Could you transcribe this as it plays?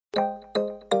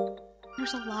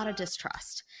there's a lot of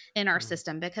distrust in our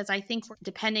system because I think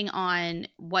depending on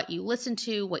what you listen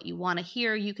to, what you want to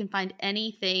hear, you can find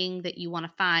anything that you want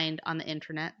to find on the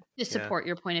internet to support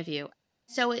your point of view.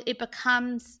 So it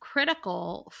becomes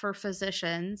critical for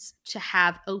physicians to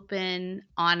have open,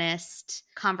 honest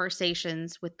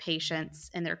conversations with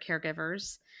patients and their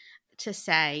caregivers to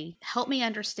say, help me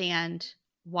understand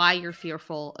why you're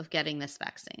fearful of getting this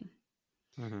vaccine.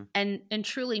 And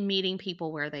truly meeting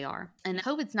people where they are. And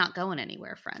COVID's not going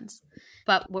anywhere, friends.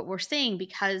 But what we're seeing,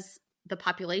 because the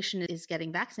population is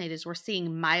getting vaccinated, is we're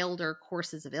seeing milder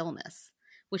courses of illness,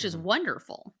 which is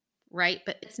wonderful, right?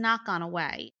 But it's not gone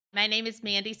away. My name is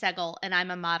Mandi Segal, and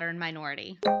I'm a modern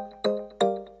minority.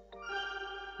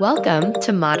 Welcome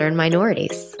to Modern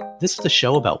Minorities. This is a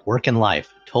show about work and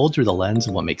life, told through the lens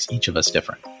of what makes each of us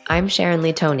different. I'm Sharon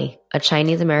Lee Toney, a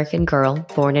Chinese-American girl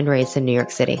born and raised in New York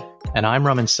City. And I'm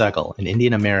Raman Segal, an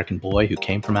Indian-American boy who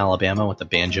came from Alabama with a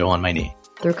banjo on my knee.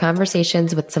 Through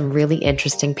conversations with some really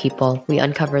interesting people, we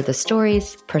uncover the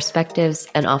stories, perspectives,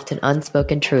 and often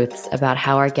unspoken truths about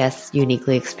how our guests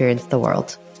uniquely experience the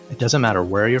world. It doesn't matter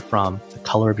where you're from, the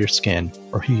color of your skin,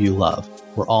 or who you love.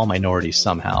 We're all minorities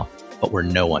somehow, but we're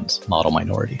no one's model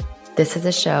minority. This is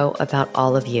a show about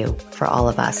all of you, for all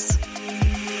of us.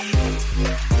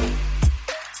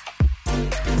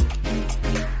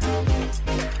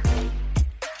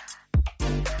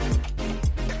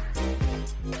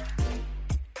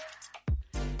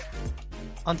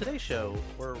 On today's show,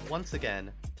 we're once again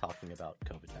talking about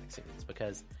COVID vaccines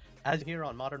because, as here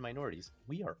on Modern Minorities,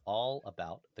 we are all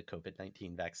about the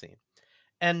COVID-19 vaccine.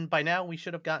 And by now, we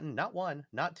should have gotten not one,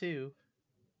 not two,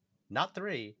 not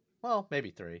three, well,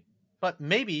 maybe three, but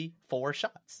maybe 4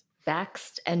 shots.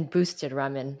 Vaxxed and boosted,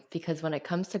 Raman, because when it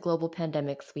comes to global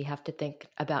pandemics, we have to think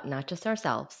about not just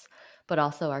ourselves, but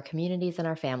also our communities and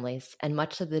our families. And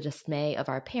much to the dismay of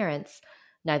our parents,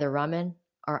 neither Raman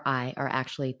or I are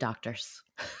actually doctors.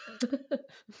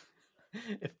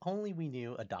 If only we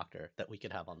knew a doctor that we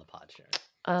could have on the pod,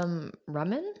 Sharon.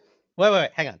 Raman? Wait,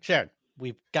 hang on, Sharon.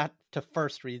 We've got to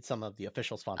first read some of the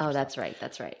official sponsors. Oh, that's right.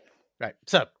 Right.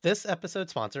 So this episode's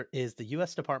sponsor is the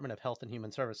U.S. Department of Health and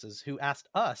Human Services, who asked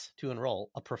us to enroll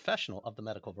a professional of the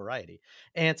medical variety.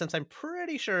 And since I'm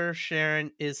pretty sure Sharon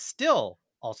is still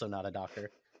also not a doctor,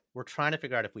 we're trying to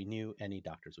figure out if we knew any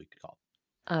doctors we could call.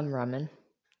 Raman.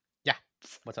 Yeah.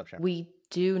 What's up, Sharon? We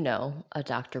do know a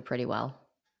doctor pretty well.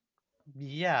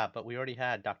 Yeah, but we already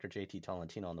had Dr. JT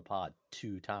Tolentino on the pod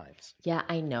 2 times. Yeah,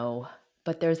 I know.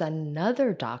 But there's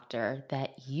another doctor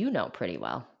that you know pretty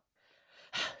well.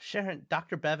 Sharon,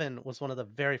 Dr. Bevan was one of the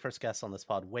very first guests on this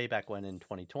pod way back when in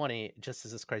 2020, just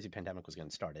as this crazy pandemic was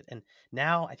getting started. And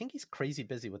now I think he's crazy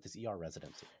busy with his ER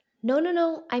residency.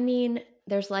 No. I mean,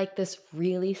 there's like this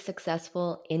really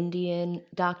successful Indian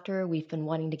doctor we've been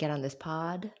wanting to get on this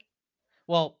pod.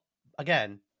 Well,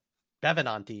 again, Bevan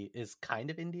Auntie is kind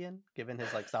of Indian, given his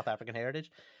South African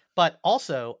heritage. But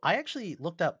also, I actually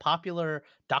looked up popular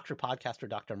doctor podcaster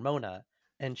Dr. Mona,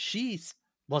 and she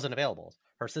wasn't available.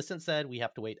 Her assistant said we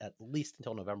have to wait at least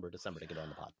until November, December to get her on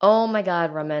the pod. Oh my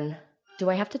God, Raman. Do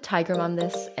I have to tiger mom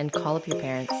this and call up your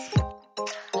parents?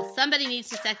 Well, somebody needs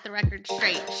to set the record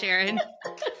straight, Sharon.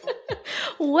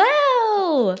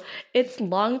 Well, it's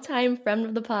longtime friend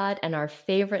of the pod and our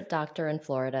favorite doctor in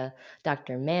Florida,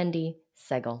 Dr. Mandi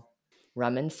Segal,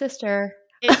 Raman's sister.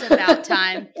 It's about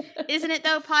time. Isn't it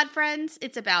though, pod friends?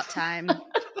 It's about time.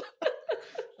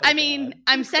 I mean,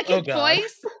 I'm second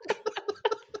choice.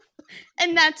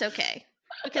 And that's okay,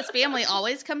 because family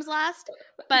always comes last,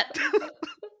 but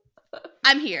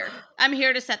I'm here. I'm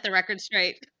here to set the record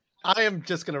straight. I am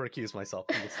just going to recuse myself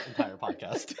from this entire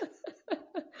podcast.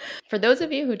 For those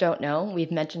of you who don't know,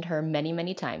 we've mentioned her many,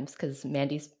 many times because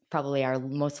Mandi's probably our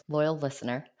most loyal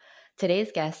listener.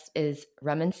 Today's guest is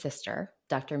Raman's sister,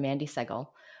 Dr. Mandi Segal,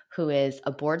 who is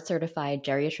a board-certified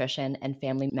geriatrician and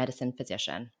family medicine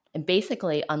physician. And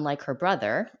basically, unlike her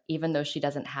brother, even though she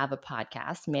doesn't have a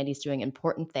podcast, Mandi's doing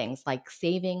important things like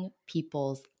saving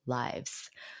people's lives.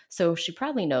 So she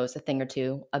probably knows a thing or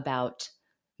two about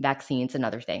vaccines and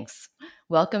other things.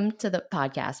 Welcome to the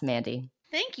podcast, Mandi.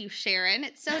 Thank you, Sharon.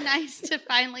 It's so nice to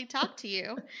finally talk to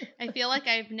you. I feel like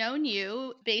I've known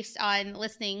you based on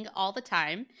listening all the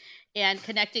time and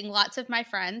connecting lots of my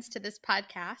friends to this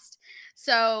podcast.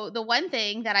 So the one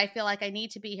thing that I feel like I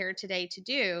need to be here today to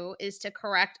do is to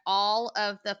correct all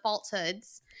of the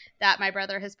falsehoods that my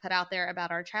brother has put out there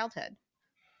about our childhood.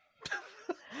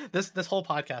 This whole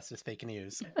podcast is fake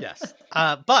news. Yes.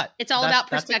 But it's all about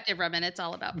perspective, Raman. It's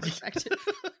all about perspective.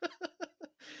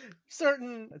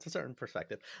 It's a certain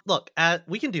perspective. Look,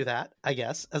 we can do that, I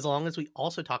guess, as long as we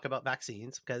also talk about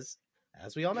vaccines, because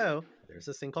as we all know, there's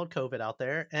this thing called COVID out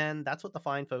there, and that's what the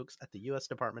fine folks at the U.S.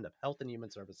 Department of Health and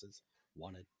Human Services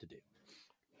wanted to do.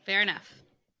 Fair enough.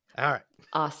 All right.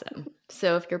 Awesome.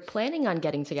 So if you're planning on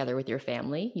getting together with your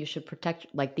family, you should protect,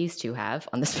 like these two have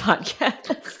on this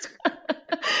podcast.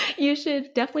 You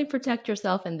should definitely protect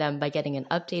yourself and them by getting an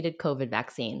updated COVID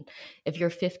vaccine. If you're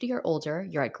 50 or older,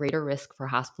 you're at greater risk for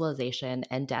hospitalization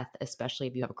and death, especially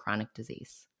if you have a chronic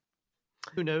disease.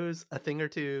 Who knows a thing or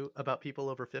two about people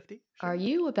over 50? Are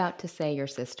you about to say your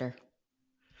sister?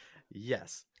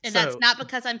 Yes. And that's not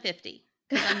because I'm 50.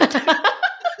 I'm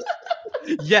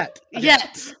Yet.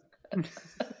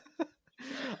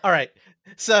 All right.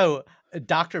 So,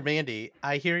 Dr. Mandi,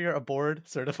 I hear you're a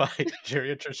board-certified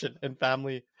geriatrician and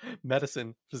family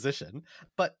medicine physician,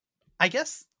 but I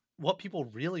guess what people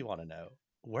really want to know,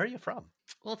 where are you from?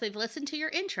 Well, if they've listened to your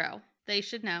intro, they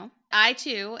should know. I,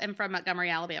 too, am from Montgomery,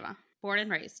 Alabama, born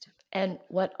and raised. And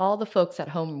what all the folks at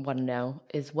home want to know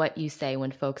is what you say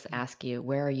when folks ask you,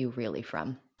 where are you really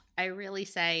from? I really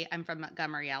say I'm from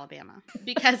Montgomery, Alabama,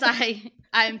 because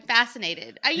I'm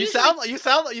fascinated. You sound like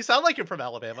you're from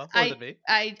Alabama more than me.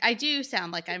 I do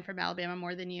sound like I'm from Alabama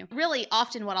more than you. Really,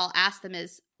 often what I'll ask them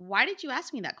is, why did you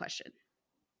ask me that question?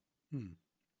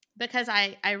 Because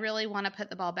I really want to put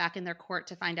the ball back in their court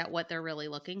to find out what they're really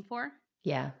looking for.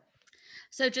 Yeah.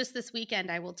 So just this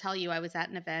weekend, I will tell you, I was at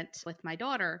an event with my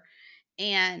daughter,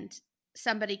 and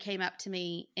somebody came up to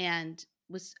me and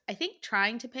was, I think,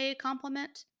 trying to pay a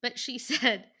compliment, but she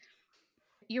said,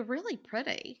 "You're really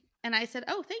pretty." And I said,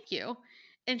 "Oh, thank you."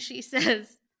 And she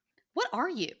says, "What are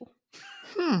you?"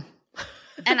 And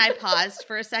I paused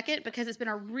for a second because it's been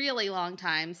a really long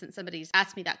time since somebody's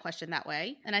asked me that question that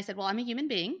way. And I said, "Well, I'm a human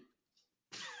being."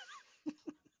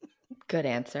 Good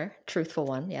answer. Truthful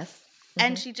one. Yes.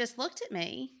 And she just looked at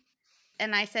me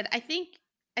and I said,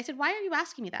 "Why are you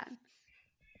asking me that?"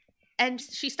 And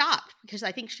she stopped because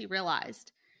I think she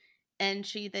realized. And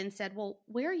she then said, "Well,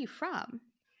 where are you from?"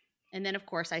 And then, of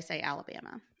course, I say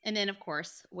Alabama. And then, of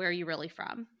course, where are you really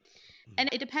from? And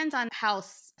it depends on how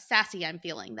sassy I'm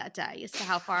feeling that day as to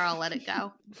how far I'll let it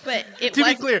go. But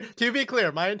to be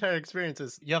clear, my entire experience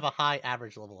is you have a high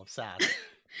average level of sass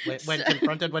when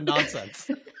confronted with nonsense.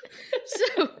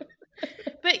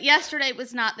 But yesterday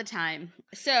was not the time.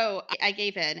 So I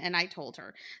gave in and I told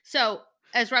her. So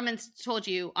as Raman's told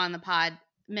you on the pod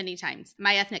many times,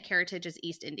 my ethnic heritage is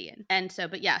East Indian. And so,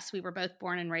 but yes, we were both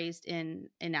born and raised in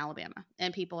Alabama.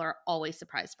 And people are always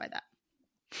surprised by that.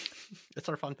 It's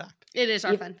our fun fact. It is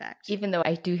our fun fact. Even though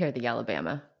I do hear the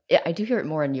Alabama. I do hear it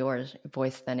more in your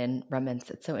voice than in Raman's.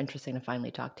 It's so interesting to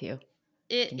finally talk to you.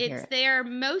 It's there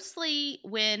mostly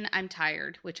when I'm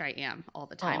tired, which I am all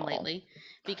the time lately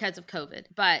because of COVID.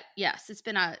 But yes, it's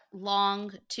been a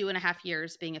long 2.5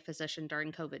 years being a physician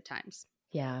during COVID times.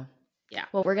 Yeah. Yeah.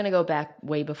 Well, we're going to go back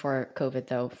way before COVID,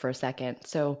 though, for a second.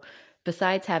 So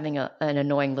besides having an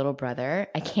annoying little brother,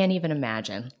 I can't even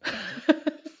imagine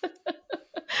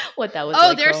what that was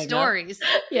like. Oh, there's stories.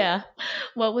 Yeah.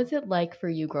 What was it like for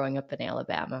you growing up in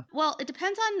Alabama? Well, it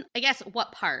depends on, I guess,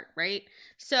 what part, right?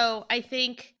 So I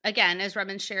think, again, as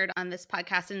Raman shared on this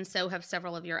podcast, and so have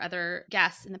several of your other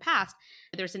guests in the past,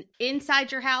 there's an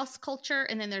inside your house culture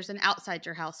and then there's an outside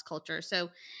your house culture.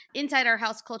 So inside our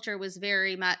house culture was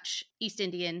very much East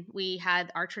Indian. We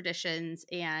had our traditions,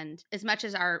 and as much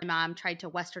as our mom tried to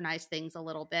westernize things a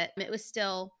little bit, it was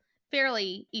still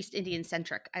fairly East Indian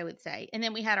centric, I would say. And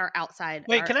then we had our outside.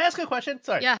 Wait, can I ask a question?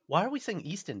 Sorry. Yeah. Why are we saying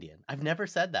East Indian? I've never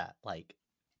said that. Like,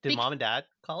 did mom and dad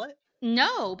call it?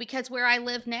 No, because where I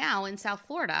live now in South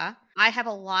Florida, I have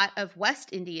a lot of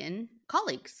West Indian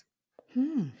colleagues.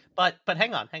 But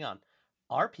hang on.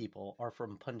 Our people are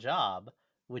from Punjab,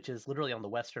 which is literally on the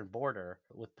western border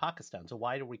with Pakistan. So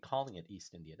why are we calling it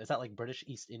East Indian? Is that like British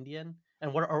East Indian?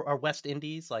 And what are West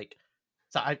Indies like?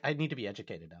 So I need to be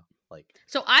educated now.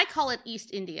 So I call it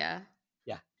East India.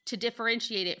 Yeah. To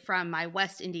differentiate it from my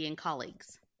West Indian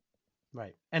colleagues.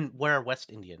 Right. And where are West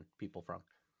Indian people from?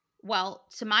 Well,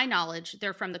 to my knowledge,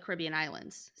 they're from the Caribbean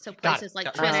islands. So places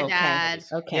like Trinidad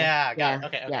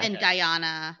and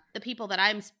Guyana. The people that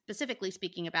I'm specifically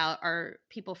speaking about are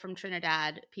people from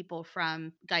Trinidad, people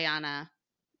from Guyana,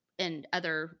 and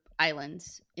other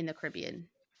islands in the Caribbean.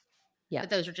 Yeah.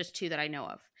 But those are just two that I know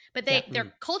of. But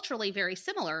they're culturally very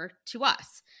similar to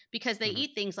us because they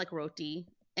eat things like roti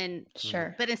and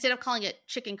but instead of calling it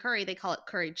chicken curry, they call it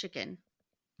curried chicken.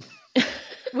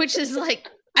 Which is like,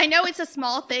 I know it's a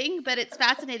small thing, but it's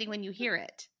fascinating when you hear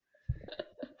it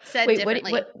said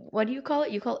differently. What do you call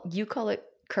it? You call it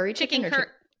curry chicken?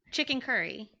 Chicken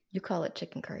curry. You call it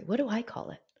chicken curry. What do I call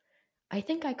it? I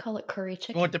think I call it curry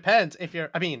chicken. Well, it depends.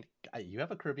 You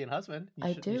have a Caribbean husband. I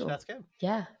You should do. ask him.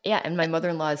 Yeah. Yeah. And my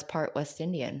mother-in-law is part West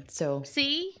Indian. So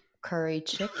See? curry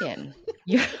chicken.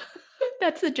 Yeah.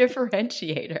 That's the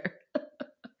differentiator.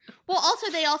 Well, also,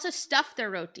 they also stuff their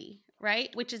roti, right?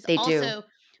 Which is They also do.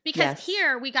 because Yes.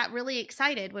 here we got really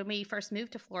excited when we first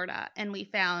moved to Florida and we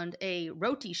found a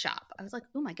roti shop. I was like,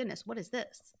 oh my goodness, what is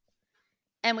this?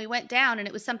 And we went down and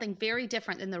it was something very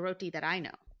different than the roti that I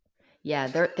know. Yeah,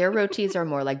 their rotis are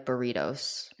more like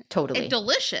burritos. Totally. And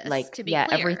delicious, like, to be yeah,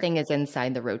 clear. everything is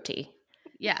inside the roti.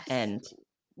 Yes.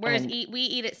 Whereas we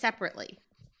eat it separately.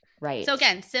 Right. So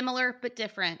again, similar but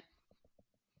different.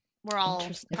 We're all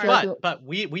but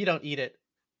we don't eat it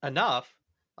enough.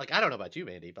 Like, I don't know about you,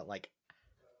 Mandy, but like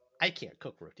I can't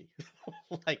cook roti.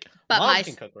 Like, but Mom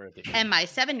can cook roti. And my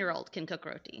 7-year-old can cook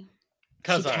roti.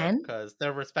 Because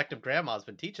their respective grandma's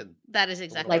been teaching. That is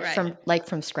exactly right.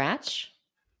 From scratch?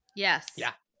 Yes.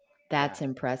 Yeah. That's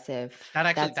impressive. That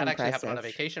actually happened on a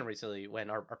vacation recently when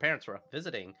our parents were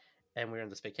visiting and we were in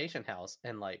this vacation house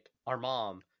and like our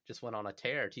mom just went on a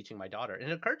tear teaching my daughter. And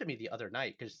it occurred to me the other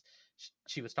night because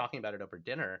she was talking about it over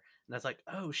dinner and I was like,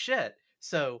 oh shit.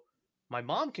 So my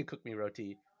mom can cook me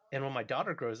roti. And when my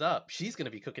daughter grows up, she's going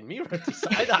to be cooking me roti. So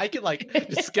I can like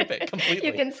just skip it completely.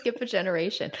 You can skip a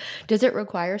generation. Does it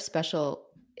require special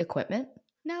equipment?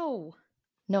 No.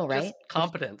 No, right? Just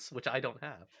competence, which I don't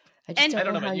have. I just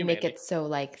don't know how you make it so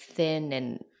like thin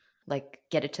and like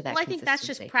get it to that consistency. I think that's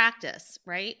just practice,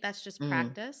 right? That's just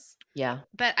practice. Yeah.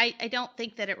 But I don't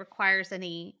think that it requires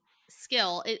any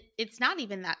skill. It's not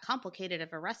even that complicated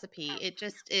of a recipe. It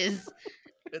just is.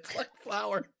 It's like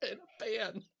flour in a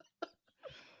pan.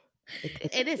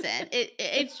 It isn't.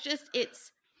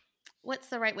 It's what's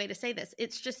the right way to say this?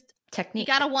 It's just technique.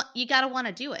 You gotta want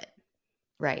to do it.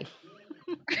 Right.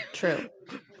 True.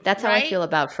 That's how I feel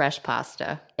about fresh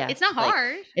pasta. Yeah. It's not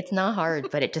hard. It's not hard,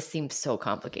 but it just seems so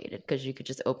complicated because you could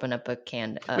just open up a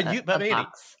can. But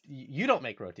box. You don't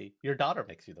make roti. Your daughter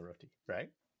makes you the roti, right?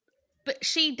 But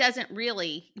she doesn't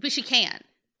really. But she can.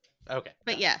 Okay.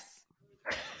 But yes.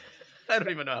 I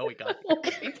don't even know how we got there. What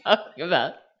are you talking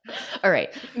about? All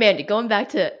right, Mandi, going back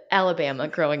to Alabama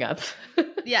growing up.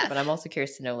 Yes. But I'm also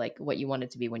curious to know like what you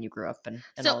wanted to be when you grew up. And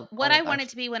so what I wanted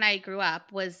to be when I grew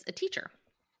up was a teacher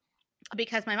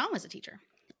because my mom was a teacher.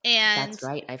 And that's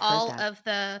right. I've heard all that. of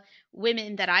the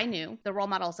women that I knew, the role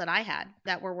models that I had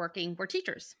that were working were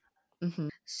teachers. Mm-hmm.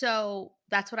 So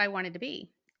that's what I wanted to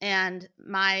be. And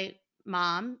my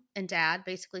mom and dad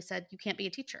basically said, you can't be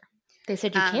a teacher. They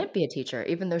said you can't be a teacher,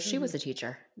 even though she was a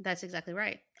teacher. That's exactly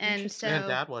right. And so, and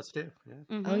Dad was too. Yeah.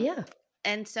 Mm-hmm. Oh yeah.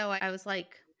 And so I was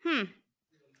like,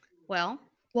 well,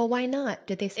 why not?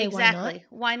 Did they say exactly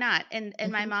why not? And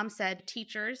my mom said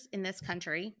teachers in this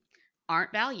country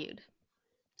aren't valued,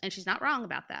 and she's not wrong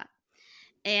about that.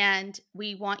 And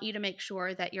we want you to make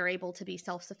sure that you're able to be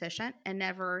self-sufficient and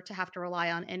never to have to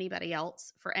rely on anybody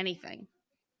else for anything.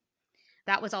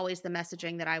 That was always the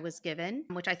messaging that I was given,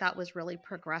 which I thought was really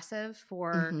progressive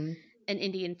for an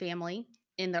Indian family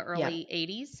in the early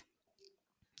 80s.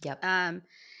 Yep.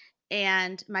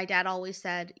 And my dad always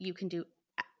said, you can do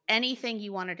anything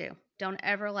you want to do. Don't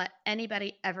ever let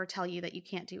anybody ever tell you that you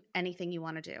can't do anything you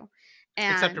want to do.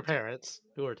 Except your parents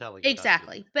who are telling you.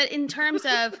 Exactly. But in terms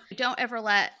of don't ever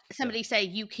let somebody say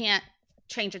you can't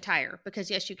change a tire because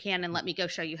yes you can and let me go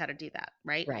show you how to do that,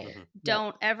 right? Mm-hmm.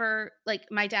 Don't ever, like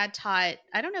my dad taught,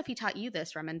 I don't know if he taught you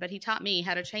this, Raman, but he taught me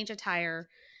how to change a tire,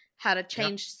 how to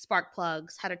change spark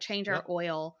plugs, how to change our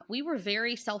oil. We were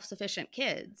very self-sufficient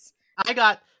kids. I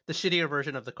got the shittier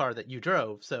version of the car that you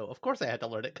drove, so of course I had to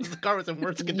learn it because the car was in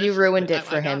worse condition. You ruined it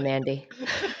for him, Mandi.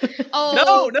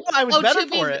 No, I was better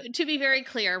for it. To be very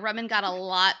clear, Raman got a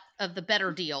lot of the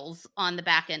better deals on the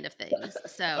back end of things.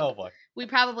 So we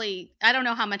probably, I don't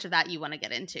know how much of that you want to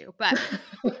get into, but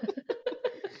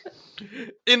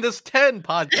in this 10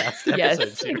 podcast episodes.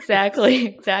 Yes,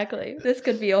 exactly. This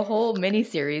could be a whole mini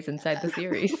series inside the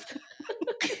series.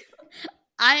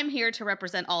 I am here to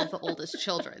represent all of the oldest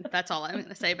children. That's all I'm going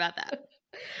to say about that.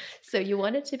 So you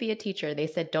wanted to be a teacher. They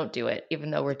said, don't do it, even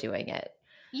though we're doing it.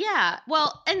 Yeah.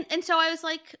 Well, and so I was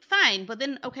like, fine. But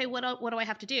then, okay, what do I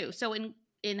have to do? So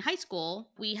in high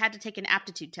school, we had to take an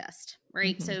aptitude test,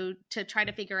 right? Mm-hmm. So to try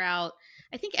to figure out,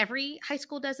 I think every high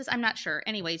school does this. I'm not sure.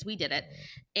 Anyways, we did it.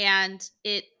 And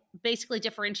it basically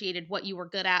differentiated what you were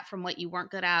good at from what you weren't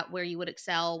good at, where you would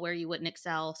excel, where you wouldn't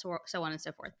excel, so on and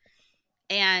so forth.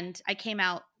 And I came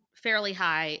out fairly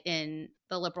high in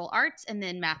the liberal arts and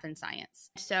then math and science.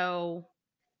 So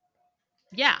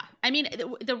Yeah. I mean,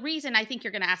 the reason I think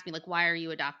you're going to ask me, like, why are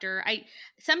you a doctor?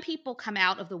 Some people come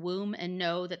out of the womb and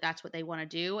know that that's what they want to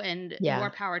do, and more Yeah.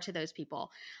 power to those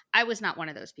people. I was not one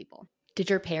of those people. Did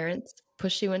your parents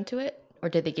push you into it, or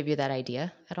did they give you that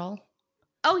idea at all?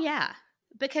 Oh, yeah.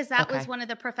 Because that was Okay. one of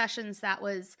the professions that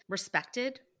was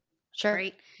respected, Sure.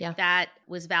 right? Yeah. That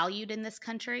was valued in this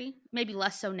country. Maybe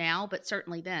less so now, but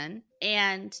certainly then.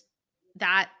 And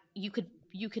that you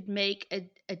could make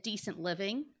a decent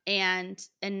living and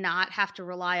not have to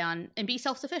rely on and be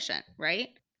self-sufficient, right?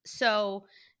 So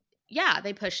yeah,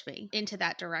 they pushed me into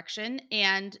that direction.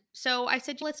 And so I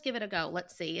said, let's give it a go.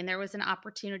 Let's see. And there was an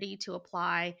opportunity to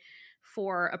apply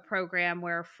for a program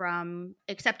where from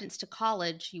acceptance to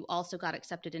college, you also got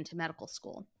accepted into medical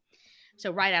school.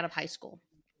 So right out of high school.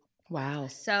 Wow.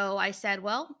 So I said,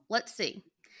 well, let's see.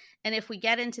 And if we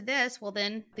get into this, well,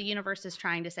 then the universe is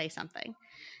trying to say something.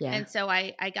 Yeah. And so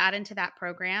I got into that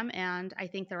program, and I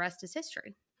think the rest is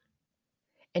history.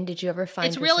 And did you ever find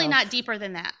It's really yourself... not deeper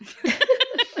than that.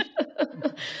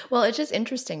 Well, it's just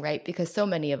interesting, right? Because so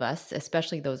many of us,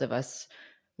 especially those of us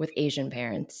with Asian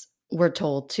parents, were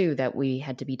told too that we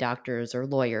had to be doctors or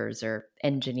lawyers or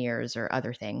engineers or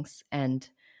other things. And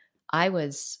I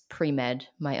was pre-med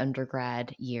my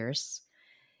undergrad years.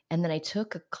 And then I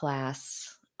took a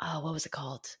class, what was it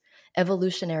called?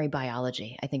 Evolutionary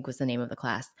biology, I think was the name of the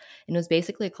class. And it was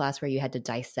basically a class where you had to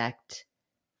dissect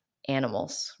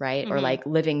animals, right? Or like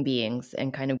living beings,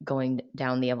 and kind of going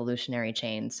down the evolutionary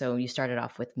chain. So you started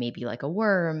off with maybe like a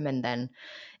worm, and then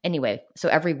anyway, so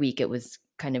every week it was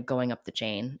kind of going up the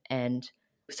chain. And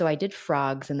so I did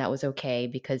frogs, and that was okay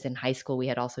because in high school we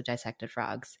had also dissected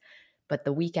frogs. But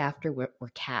the week after were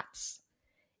cats,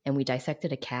 and we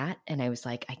dissected a cat, and I was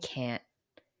like, I can't,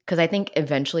 because I think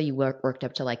eventually you worked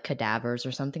up to like cadavers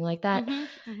or something like that.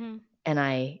 And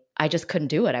I just couldn't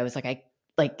do it. I was like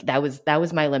that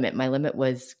was my limit. My limit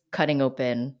was cutting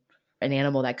open an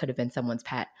animal that could have been someone's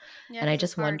pet. Yeah, and I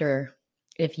just wonder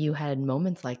if you had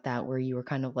moments like that where you were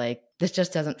kind of like, this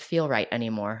just doesn't feel right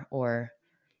anymore, or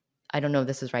I don't know if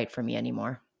this is right for me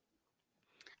anymore.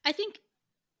 I think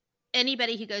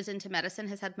anybody who goes into medicine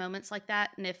has had moments like that.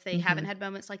 And if they haven't had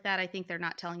moments like that, I think they're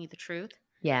not telling you the truth.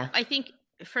 Yeah. I think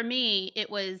for me, it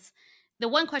was the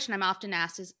one question I'm often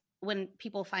asked is when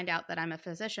people find out that I'm a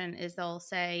physician is they'll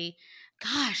say,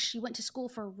 gosh, you went to school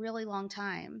for a really long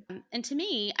time. And to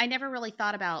me, I never really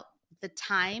thought about the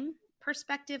time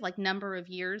perspective, like number of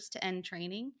years to end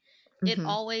training. It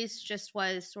always just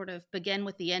was sort of begin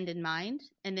with the end in mind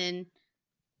and then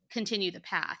continue the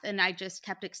path. And I just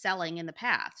kept excelling in the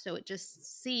path. So it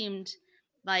just seemed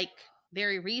like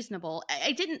very reasonable.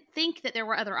 I didn't think that there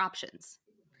were other options.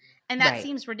 And that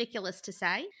seems ridiculous to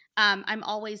say. I'm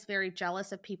always very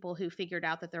jealous of people who figured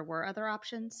out that there were other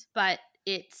options, but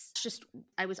it's just,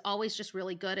 I was always just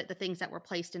really good at the things that were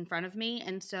placed in front of me.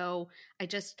 And so I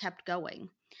just kept going.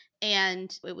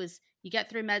 And it was, you get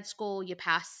through med school, you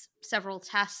pass several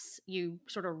tests, you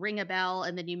sort of ring a bell,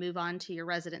 and then you move on to your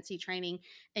residency training,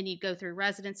 and you go through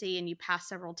residency and you pass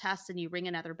several tests and you ring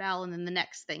another bell, and then the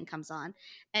next thing comes on.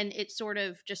 And it's sort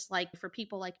of just like for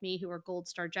people like me who are gold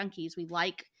star junkies, we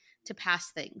like to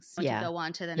pass things, to go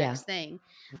on to the next thing,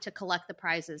 to collect the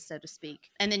prizes, so to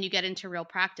speak. And then you get into real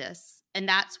practice. And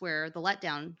that's where the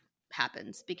letdown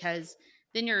happens, because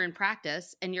then you're in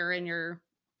practice and you're in your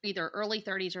either early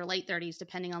 30s or late 30s,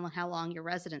 depending on how long your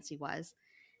residency was.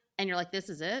 And you're like, this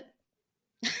is it.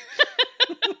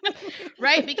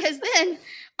 Right? Because then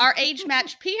our age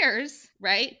matched peers,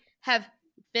 right, have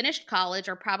finished college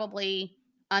or probably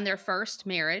on their first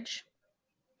marriage,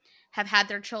 have had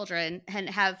their children, and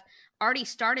have already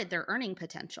started their earning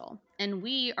potential. And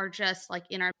we are just like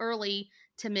in our early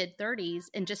to mid 30s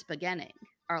and just beginning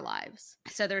our lives.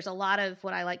 So there's a lot of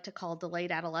what I like to call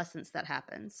delayed adolescence that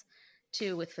happens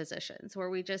too with physicians, where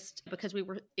we just, because we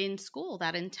were in school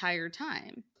that entire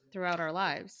time throughout our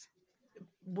lives.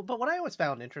 But what I always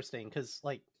found interesting, because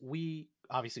like we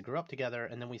obviously grew up together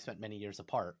and then we spent many years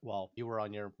apart while you were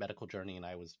on your medical journey and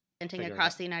I was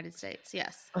across the United States.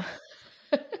 Yes.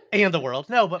 And the world.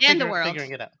 No, but the world.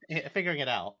 Figuring it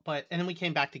out. But, and then we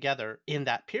came back together in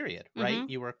that period, right?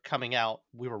 You were coming out,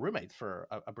 we were roommates for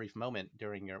a brief moment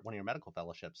during one of your medical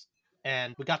fellowships.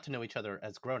 And we got to know each other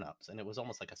as grown-ups, and it was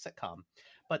almost like a sitcom.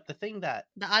 But the thing that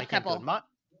The Odd Couple.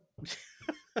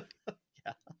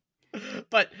 Yeah.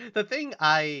 But the thing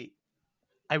I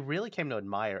really came to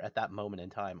admire at that moment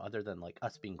in time, other than like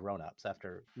us being grown-ups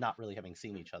after not really having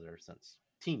seen each other since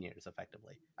teen years,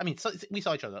 effectively. I mean, so we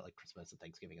saw each other at like Christmas and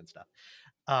Thanksgiving and stuff.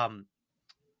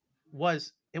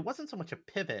 It wasn't so much a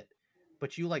pivot,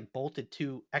 but you like bolted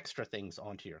two extra things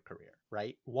onto your career,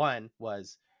 right? One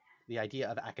was the idea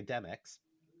of academics,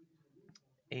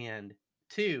 And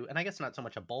two, and I guess not so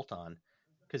much a bolt on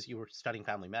because you were studying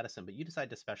family medicine, but you decided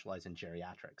to specialize in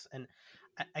geriatrics. And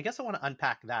I guess I want to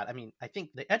unpack that. I mean, I think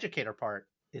the educator part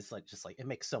is just like, it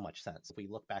makes so much sense. If we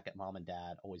look back at mom and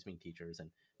dad always being teachers and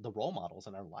the role models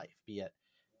in our life, be it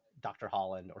Dr.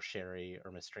 Holland or Sherry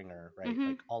or Miss Stringer, right? Mm-hmm.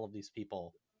 Like all of these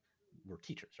people were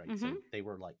teachers, right? Mm-hmm. So they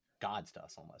were like gods to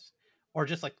us almost, or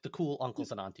just like the cool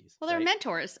uncles and aunties. Well, they were right?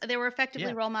 mentors. They were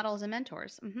effectively role models and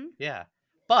mentors. Mm-hmm. Yeah.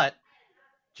 But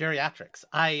geriatrics,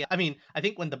 I mean, I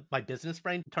think when my business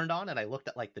brain turned on and I looked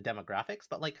at like the demographics,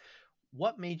 but like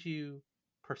what made you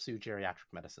pursue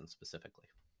geriatric medicine specifically?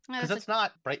 Because it's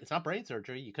not brain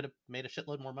surgery. You could have made a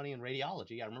shitload more money in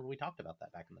radiology. I remember we talked about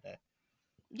that back in the day.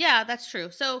 Yeah, that's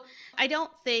true. So I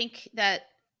don't think that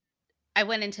I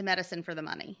went into medicine for the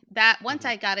money. That once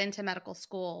I got into medical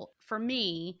school, for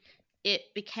me, it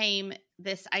became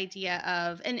this idea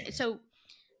of, and so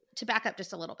to back up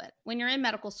just a little bit, when you're in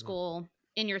medical school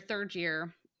in your third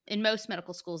year, in most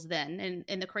medical schools then,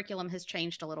 and the curriculum has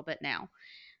changed a little bit now,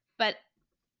 but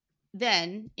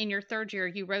then in your third year,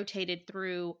 you rotated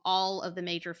through all of the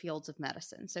major fields of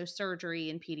medicine. So surgery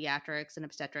and pediatrics and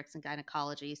obstetrics and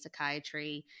gynecology,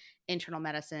 psychiatry, internal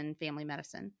medicine, family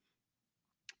medicine.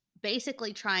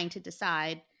 Basically trying to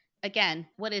decide, again,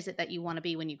 what is it that you want to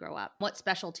be when you grow up? What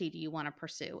specialty do you want to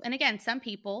pursue? And again, some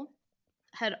people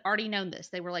had already known this.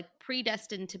 They were like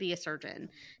predestined to be a surgeon,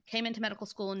 came into medical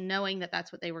school knowing that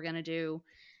that's what they were going to do.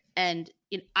 And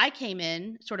I came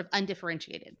in sort of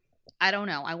undifferentiated. I don't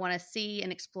know. I want to see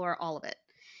and explore all of it.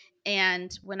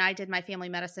 And when I did my family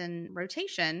medicine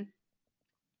rotation,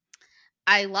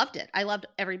 I loved it. I loved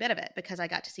every bit of it because I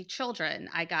got to see children.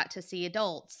 I got to see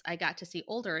adults. I got to see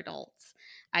older adults.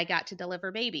 I got to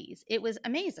deliver babies. It was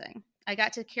amazing. I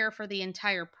got to care for the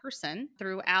entire person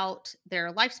throughout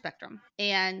their life spectrum.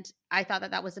 And I thought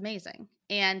that that was amazing.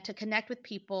 And to connect with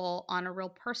people on a real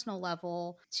personal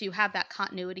level, to have that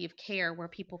continuity of care where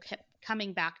people kept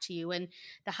coming back to you. And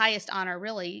the highest honor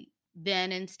really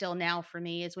then and still now for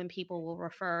me is when people will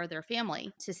refer their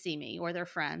family to see me or their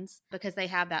friends because they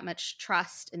have that much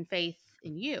trust and faith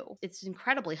in you. It's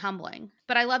incredibly humbling,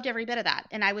 but I loved every bit of that.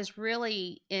 And I was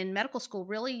really in medical school,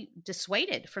 really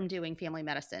dissuaded from doing family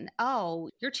medicine. Oh,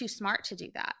 you're too smart to do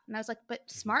that. And I was like, but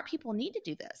smart people need to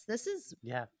do this. This is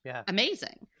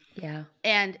amazing. Yeah.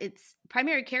 And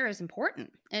primary care is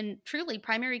important. And truly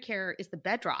primary care is the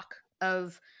bedrock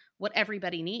of what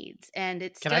everybody needs. And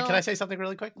it's Can I say something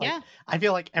really quick? Yeah. I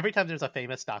feel like every time there's a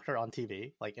famous doctor on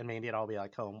TV, like, and Mandy and I'll be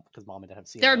like home because mom and dad have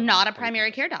seen they're not a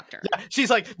primary care doctor. Yeah,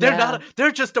 she's like,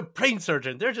 they're just a brain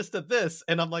surgeon. They're just a this.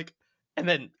 And I'm like, and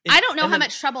then I don't know how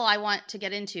much trouble I want to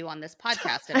get into on this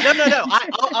podcast. No.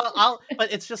 I'll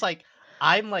but it's just like,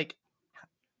 I'm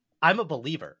a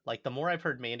believer. Like the more I've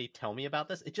heard Mandy tell me about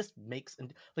this, it just makes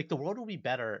like the world will be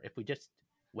better if we just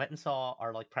went and saw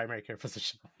our like primary care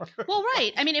physician. Well,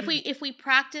 right. I mean, if we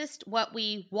practiced what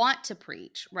we want to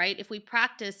preach, right? If we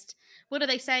practiced, what do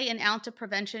they say? An ounce of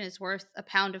prevention is worth a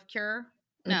pound of cure.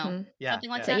 No, something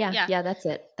like that. Yeah, that's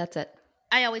it. That's it.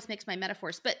 I always mix my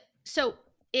metaphors, but so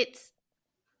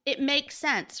it makes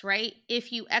sense, right?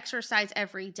 If you exercise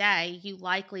every day, you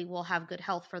likely will have good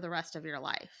health for the rest of your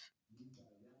life.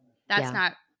 That's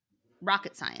not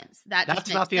rocket science.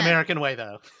 That's not the American way,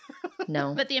 though.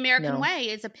 No. But the American way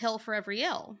is a pill for every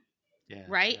ill. Yeah,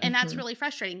 right? And that's really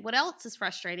frustrating. What else is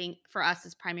frustrating for us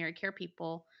as primary care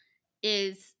people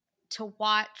is to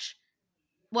watch,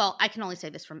 well, I can only say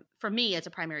this for me as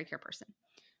a primary care person,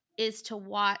 is to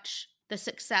watch the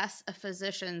success of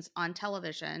physicians on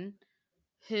television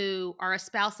who are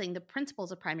espousing the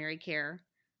principles of primary care,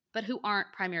 but who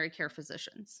aren't primary care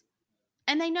physicians.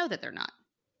 And they know that they're not.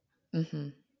 Mm-hmm.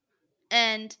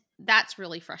 And that's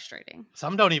really frustrating.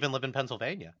 Some don't even live in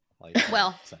Pennsylvania.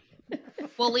 Well,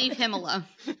 we'll leave him alone.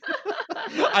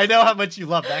 I know how much you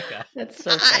love that guy. That's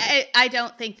so funny. I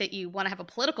don't think that you want to have a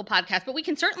political podcast, but we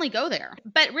can certainly go there.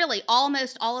 But really,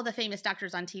 almost all of the famous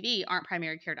doctors on TV aren't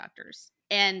primary care doctors.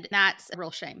 And that's a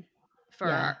real shame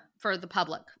for the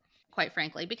public, quite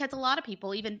frankly, because a lot of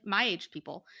people, even my age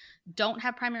people, don't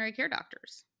have primary care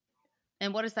doctors.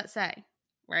 And what does that say?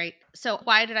 Right? So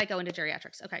why did I go into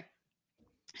geriatrics? Okay.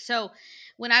 So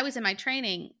when I was in my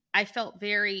training, I felt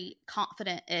very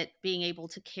confident at being able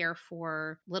to care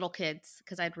for little kids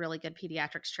because I had really good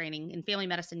pediatrics training. In family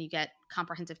medicine, you get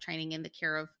comprehensive training in the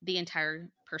care of the entire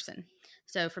person.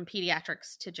 So from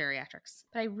pediatrics to geriatrics.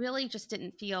 But I really just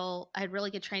didn't feel I had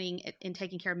really good training in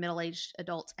taking care of middle-aged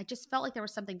adults. I just felt like there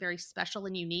was something very special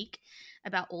and unique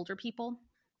about older people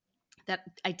that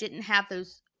I didn't have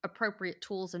those appropriate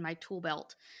tools in my tool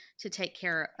belt to take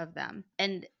care of them.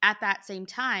 And at that same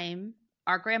time,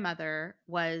 our grandmother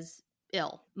was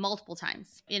ill multiple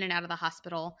times, in and out of the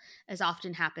hospital, as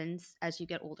often happens as you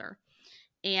get older.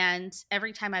 And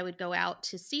every time I would go out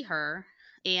to see her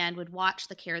and would watch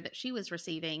the care that she was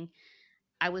receiving,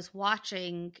 I was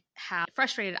watching how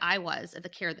frustrated I was at the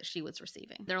care that she was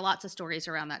receiving. There are lots of stories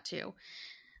around that too.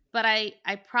 But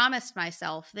I promised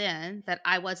myself then that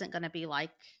I wasn't going to be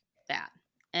like that,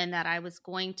 and that I was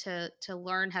going to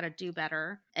learn how to do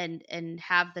better and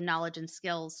have the knowledge and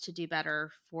skills to do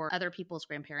better for other people's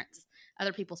grandparents,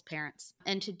 other people's parents.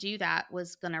 And to do that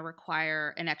was going to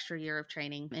require an extra year of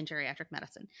training in geriatric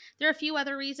medicine. There are a few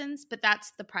other reasons, but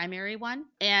that's the primary one.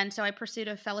 And so I pursued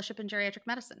a fellowship in geriatric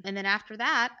medicine. And then after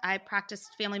that, I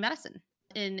practiced family medicine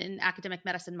in an academic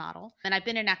medicine model. And I've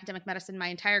been in academic medicine my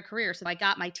entire career. So I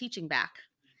got my teaching back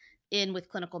in with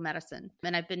clinical medicine.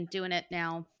 And I've been doing it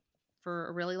now for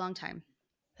a really long time.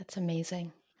 That's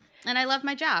amazing. And I love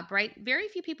my job, right? Very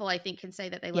few people, I think, can say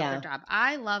that they love their job.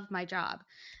 I love my job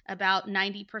about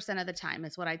 90% of the time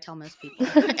is what I tell most people.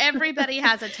 Everybody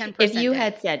has a 10%. If you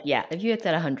had said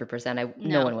 100%,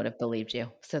 no one would have believed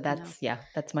you. So that's,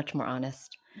 that's much more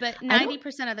honest. But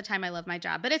 90% of the time I love my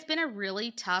job. But it's been a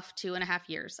really tough 2.5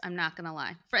 years. I'm not going to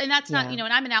lie. And that's not, and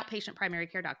I'm an outpatient primary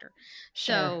care doctor.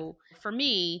 Sure. So for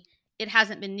me, it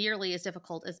hasn't been nearly as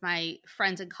difficult as my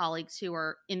friends and colleagues who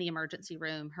are in the emergency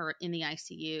room, who are in the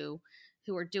ICU,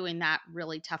 who are doing that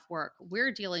really tough work.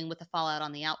 We're dealing with the fallout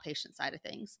on the outpatient side of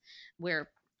things. What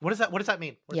does that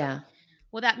mean?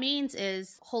 What that means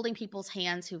is holding people's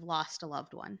hands who've lost a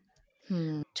loved one.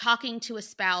 Talking to a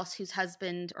spouse whose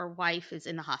husband or wife is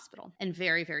in the hospital and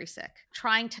very, very sick.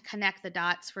 Trying to connect the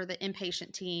dots for the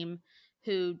inpatient team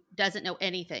who doesn't know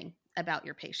anything about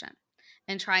your patient,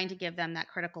 and trying to give them that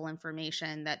critical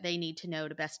information that they need to know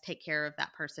to best take care of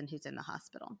that person who's in the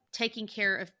hospital. Taking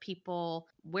care of people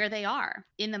where they are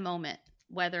in the moment,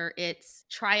 whether it's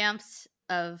triumphs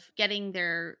of getting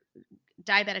their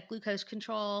diabetic glucose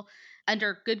control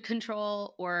under good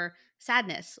control, or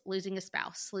sadness, losing a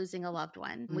spouse, losing a loved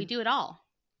one. We do it all.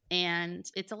 And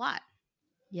it's a lot.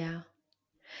 Yeah.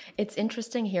 It's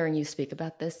interesting hearing you speak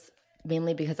about this,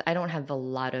 mainly because I don't have a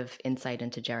lot of insight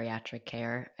into geriatric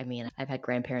care. I mean, I've had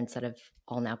grandparents that have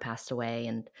all now passed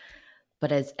away.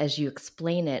 But as you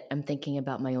explain it, I'm thinking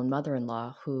about my own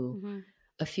mother-in-law who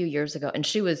a few years ago, and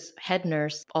she was head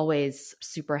nurse, always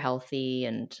super healthy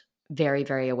and very,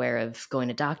 very aware of going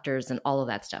to doctors and all of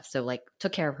that stuff. So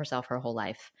took care of herself her whole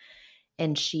life.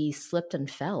 And she slipped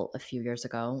and fell a few years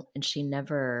ago, and she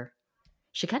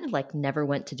kind of never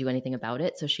went to do anything about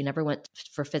it. So she never went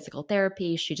for physical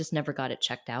therapy. She just never got it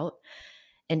checked out.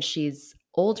 And she's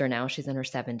older now. She's in her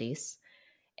 70s.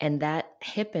 And that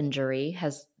hip injury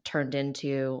has turned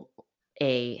into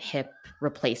a hip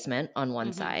replacement on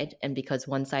one side. And because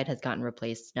one side has gotten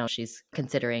replaced, now she's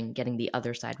considering getting the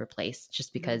other side replaced,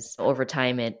 just because over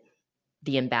time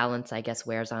the imbalance, I guess,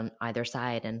 wears on either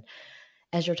side. And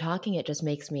as you're talking, it just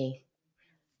makes me,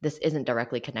 this isn't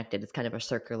directly connected. It's kind of a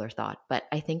circular thought, but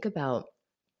I think about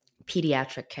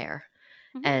pediatric care.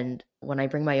 And when I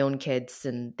bring my own kids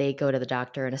and they go to the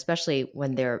doctor, and especially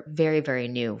when they're very, very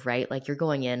new, right? You're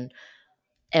going in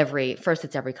first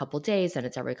it's every couple of days, and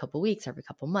it's every couple of weeks, every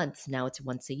couple of months. Now it's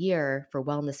once a year for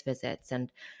wellness visits. And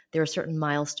there are certain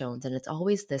milestones, and it's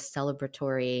always this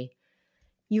celebratory,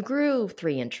 you grew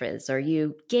 3 inches, or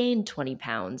you gained 20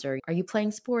 pounds, or are you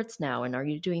playing sports now? And are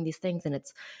you doing these things? And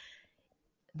it's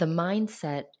the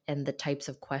mindset and the types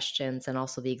of questions, and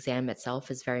also the exam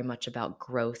itself is very much about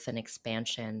growth and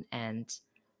expansion and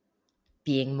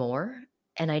being more.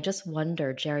 And I just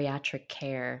wonder, geriatric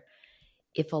care,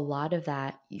 if a lot of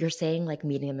that, you're saying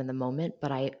meeting them in the moment,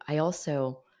 but I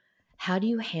also, how do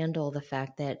you handle the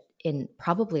fact that in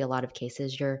probably a lot of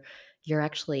cases, you're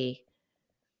actually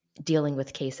dealing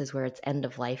with cases where it's end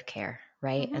of life care,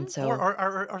 right? And so,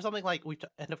 or something like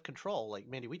end of control, like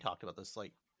Mandi, we talked about this,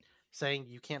 saying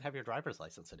you can't have your driver's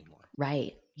license anymore.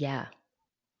 Right. Yeah.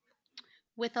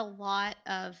 With a lot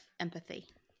of empathy,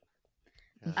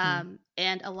 and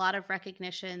a lot of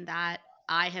recognition that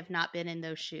I have not been in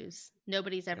those shoes.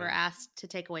 Nobody's ever asked to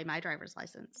take away my driver's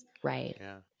license. Right.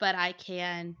 Yeah. But I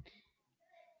can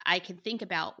think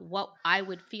about what I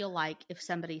would feel like if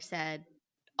somebody said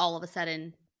all of a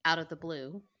sudden out of the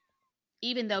blue,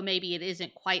 even though maybe it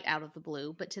isn't quite out of the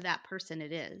blue, but to that person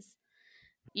it is.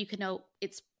 You can know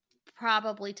it's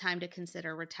probably time to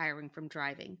consider retiring from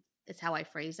driving, is how I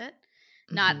phrase it.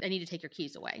 Not, I need to take your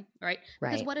keys away, right?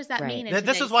 Because what does that mean?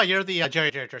 This is why you're the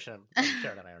geriatrician.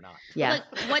 Sharon and I are not. Yeah.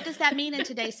 What does that mean in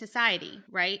today's society,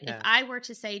 right? Yeah. If I were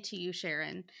to say to you,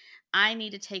 Sharon, I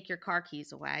need to take your car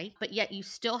keys away, but yet you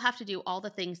still have to do all the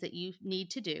things that you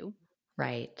need to do.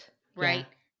 Right. Right.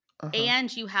 Yeah.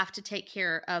 And you have to take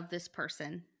care of this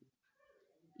person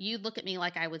you'd look at me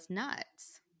like I was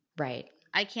nuts. Right.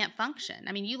 I can't function.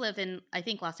 I mean, you live in, I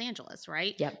think, Los Angeles,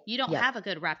 right? Yep. You don't have a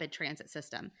good rapid transit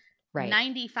system. Right.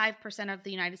 95% of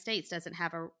the United States doesn't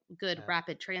have a good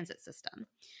rapid transit system.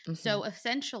 So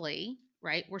essentially,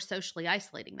 right, we're socially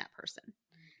isolating that person.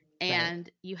 And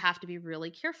you have to be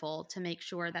really careful to make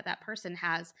sure that that person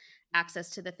has access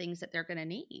to the things that they're going to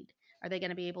need. Are they going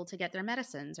to be able to get their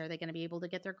medicines? Are they going to be able to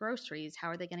get their groceries? How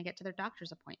are they going to get to their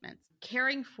doctor's appointments?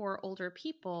 Caring for older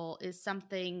people is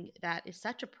something that is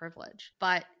such a privilege,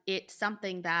 but it's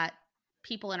something that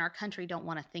people in our country don't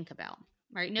want to think about,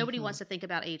 right? Nobody wants to think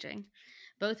about aging.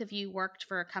 Both of you worked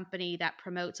for a company that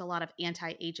promotes a lot of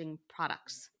anti-aging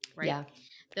products, right? Yeah.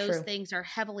 Those things are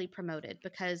heavily promoted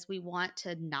because we want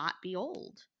to not be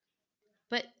old.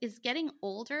 But is getting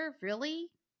older really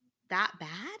that bad?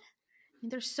 I mean,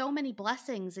 there's so many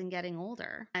blessings in getting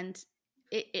older. And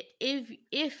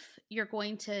if you're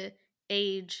going to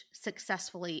age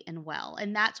successfully and well,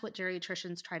 and that's what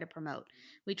geriatricians try to promote.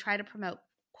 We try to promote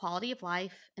quality of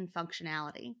life and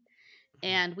functionality.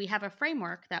 And we have a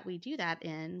framework that we do that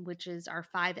in, which is our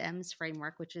 5 M's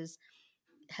framework, which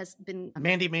has been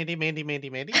Mandi.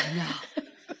 No.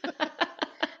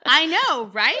 I know,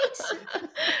 right?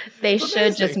 They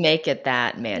should just make it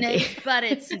that, Mandi. No, but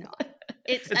it's not.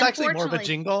 It's actually more of a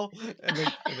jingle, and then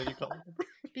you call it.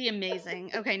 Be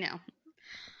amazing. Okay, no.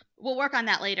 We'll work on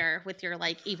that later with your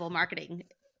like evil marketing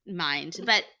mind,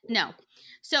 but no.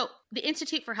 So the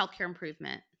Institute for Healthcare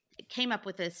Improvement came up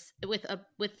with this with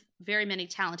very many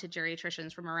talented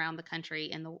geriatricians from around the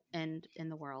country and in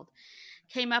the world,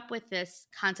 came up with this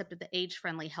concept of the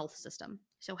age-friendly health system.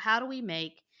 So how do we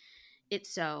make it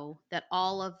so that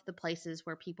all of the places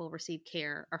where people receive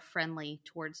care are friendly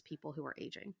towards people who are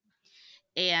aging?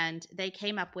 And they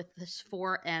came up with this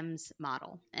 4 M's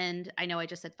model. And I know I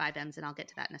just said 5 M's, and I'll get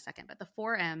to that in a second. But the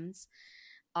 4 M's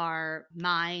are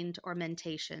mind or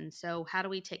mentation. So how do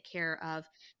we take care of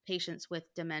patients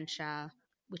with dementia,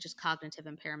 which is cognitive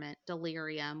impairment,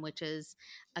 delirium, which is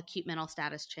acute mental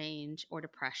status change, or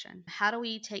depression? How do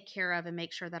we take care of and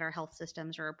make sure that our health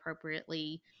systems are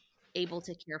appropriately able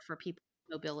to care for people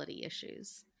with mobility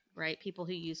issues, right? People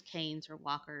who use canes or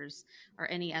walkers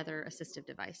or any other assistive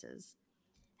devices.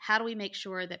 How do we make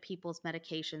sure that people's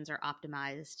medications are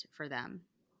optimized for them?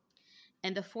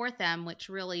 And the 4th M, which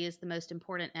really is the most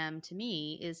important M to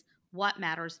me, is what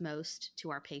matters most to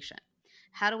our patient.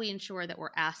 How do we ensure that we're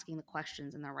asking the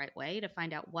questions in the right way to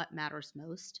find out what matters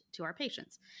most to our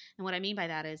patients? And what I mean by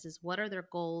that is what are their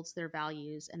goals, their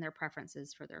values, and their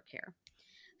preferences for their care?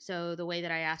 So the way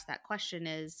that I ask that question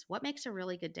is, what makes a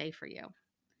really good day for you?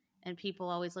 And people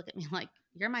always look at me like,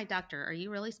 you're my doctor. Are you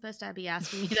really supposed to be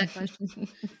asking me that question?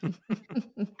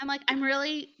 I'm like,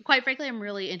 quite frankly, I'm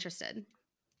really interested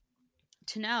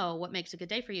to know what makes a good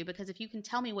day for you, because if you can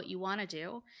tell me what you want to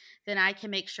do, then I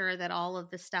can make sure that all of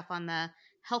the stuff on the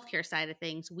healthcare side of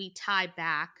things, we tie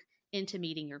back into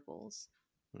meeting your goals.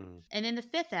 And then the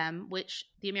 5th M, which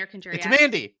the American Geriatric... It's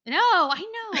Mandi! No,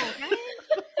 I know, right?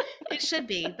 It should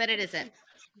be, but it isn't.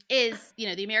 Is,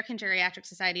 the American Geriatric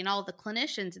Society and all of the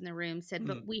clinicians in the room said,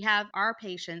 but we have our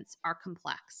patients are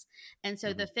complex. And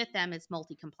so the 5th M is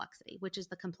multi-complexity, which is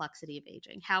the complexity of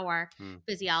aging, how our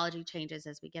physiology changes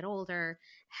as we get older,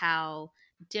 how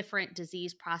different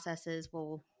disease processes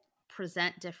will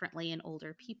present differently in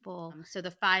older people. So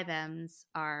the 5 M's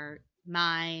are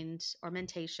mind or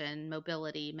mentation,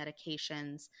 mobility,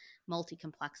 medications,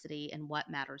 multi-complexity, and what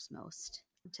matters most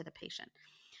to the patient.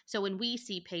 So when we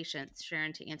see patients,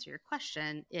 Sharon, to answer your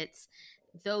question,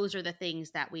 those are the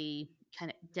things that we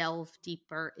kind of delve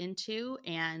deeper into,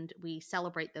 and we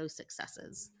celebrate those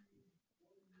successes.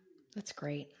 That's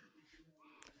great.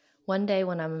 One day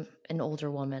when I'm an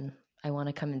older woman, I want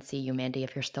to come and see you, Mandi,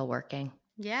 if you're still working.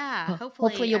 Yeah,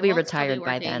 hopefully you'll be retired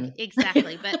by then.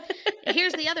 Exactly. But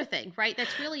here's the other thing, right?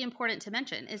 That's really important to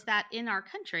mention is that in our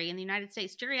country, in the United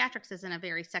States, geriatrics isn't a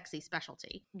very sexy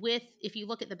specialty. If you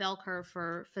look at the bell curve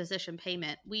for physician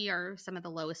payment, we are some of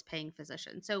the lowest paying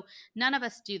physicians. So none of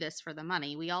us do this for the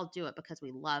money. We all do it because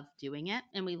we love doing it,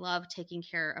 and we love taking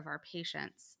care of our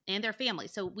patients and their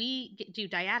families. So we do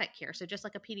dyadic care. So just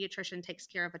like a pediatrician takes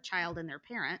care of a child and their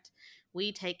parent,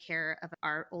 we take care of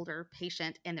our older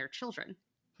patient and their children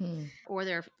or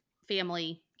their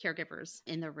family caregivers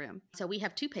in the room. So we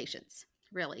have 2 patients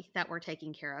really that we're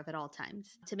taking care of at all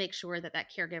times to make sure that that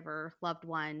caregiver, loved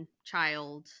one,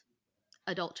 child,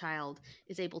 adult child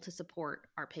is able to support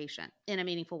our patient in a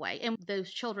meaningful way. And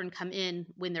those children come in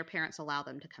when their parents allow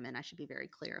them to come in. I should be very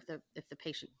clear. If the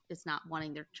patient is not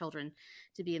wanting their children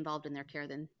to be involved in their care,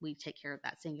 then we take care of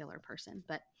that singular person.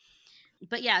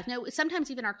 But yeah, no, sometimes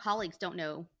even our colleagues don't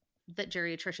know that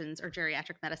geriatricians or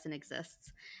geriatric medicine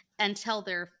exists until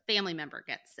their family member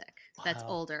gets sick that's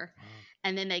older. Wow.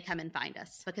 And then they come and find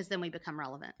us because then we become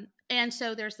relevant. And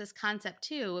so there's this concept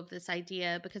too of this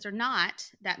idea, because there are not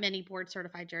that many board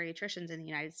certified geriatricians in the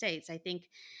United States. I think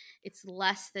it's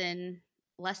less than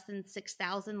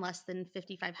 6,000, less than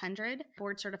 5,500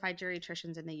 board certified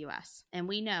geriatricians in the US. And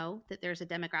we know that there's a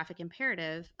demographic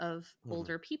imperative of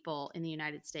older people in the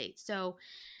United States. So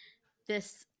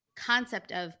this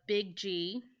concept of big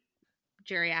G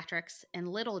geriatrics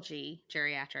and little g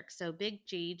geriatrics. So big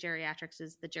G geriatrics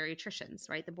is the geriatricians,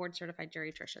 right? The board certified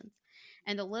geriatricians.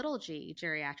 And the little g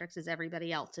geriatrics is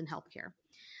everybody else in healthcare.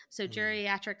 So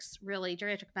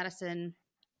geriatric medicine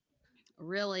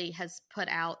really has put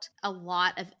out a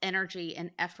lot of energy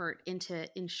and effort into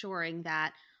ensuring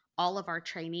that all of our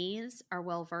trainees are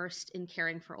well versed in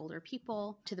caring for older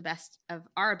people to the best of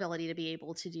our ability to be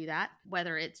able to do that,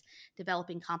 whether it's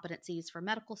developing competencies for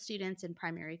medical students and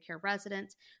primary care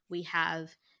residents. We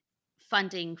have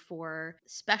funding for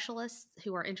specialists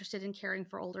who are interested in caring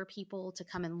for older people to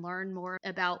come and learn more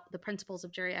about the principles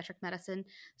of geriatric medicine.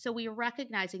 So we are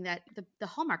recognizing that the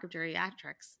hallmark of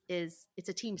geriatrics is it's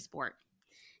a team sport.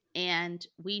 And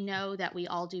we know that we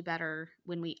all do better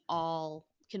when we all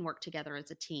can work together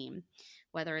as a team,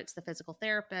 whether it's the physical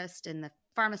therapist and the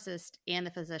pharmacist and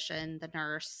the physician, the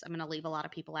nurse. I'm going to leave a lot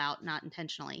of people out, not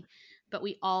intentionally, but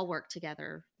we all work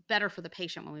together better for the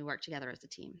patient when we work together as a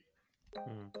team.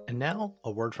 And now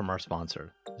a word from our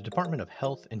sponsor, the Department of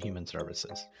Health and Human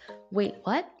Services. Wait,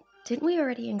 what? Didn't we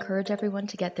already encourage everyone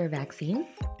to get their vaccine?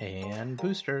 And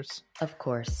boosters. Of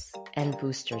course. And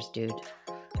boosters, dude.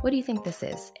 What do you think this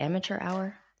is? Amateur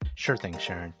hour? Sure thing,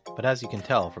 Sharon. But as you can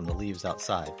tell from the leaves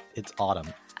outside, it's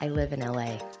autumn. I live in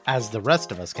LA. As the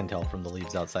rest of us can tell from the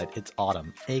leaves outside, it's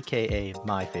autumn, aka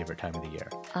my favorite time of the year.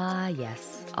 Ah,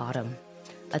 yes, autumn.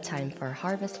 A time for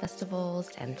harvest festivals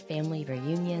and family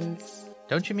reunions.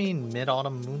 Don't you mean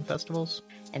mid-autumn moon festivals?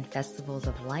 And festivals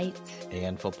of light.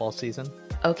 And football season?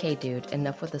 Okay, dude,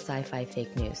 enough with the sci-fi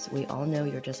fake news. We all know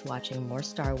you're just watching more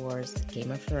Star Wars,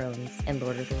 Game of Thrones, and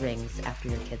Lord of the Rings after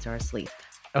your kids are asleep.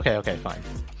 Okay, fine.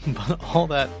 But all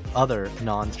that other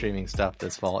non-streaming stuff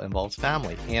this fall involves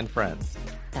family and friends.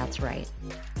 That's right.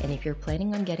 And if you're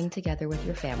planning on getting together with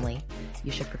your family,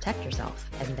 you should protect yourself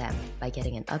and them by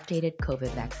getting an updated COVID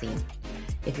vaccine.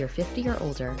 If you're 50 or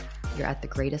older, you're at the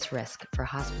greatest risk for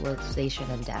hospitalization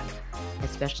and death,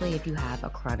 especially if you have a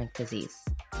chronic disease.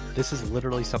 This is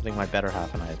literally something my better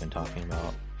half and I have been talking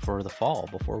about for the fall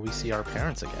before we see our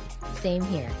parents again. Same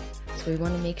here. So we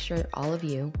want to make sure all of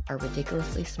you, our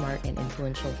ridiculously smart and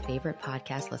influential favorite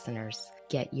podcast listeners,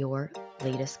 get your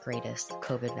latest, greatest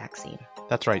COVID vaccine.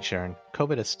 That's right, Sharon.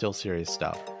 COVID is still serious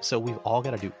stuff. So we've all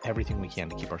got to do everything we can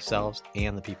to keep ourselves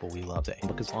and the people we love safe.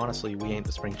 Because honestly, we ain't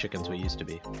the spring chickens we used to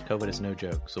be. COVID is no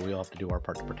joke. So we all have to do our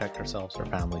part to protect ourselves, our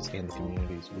families, and the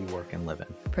communities we work and live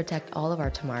in. Protect all of our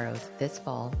tomorrows this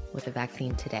fall with a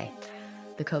vaccine today.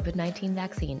 The COVID-19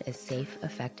 vaccine is safe,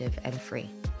 effective, and free.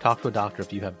 Talk to a doctor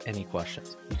if you have any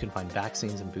questions. You can find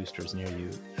vaccines and boosters near you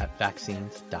at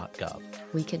vaccines.gov.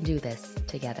 We can do this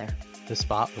together. This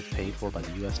spot was paid for by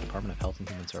the U.S. Department of Health and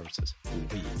Human Services,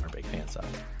 who we are big fans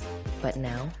of. But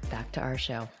now, back to our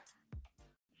show.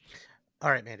 All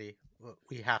right, Mandi,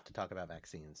 we have to talk about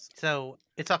vaccines. So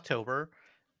it's October,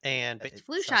 and it's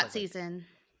flu shot season.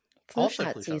 Flu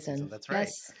shot season. That's right.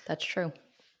 Yes, that's true.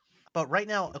 But right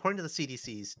now, according to the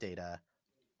CDC's data,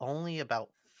 only about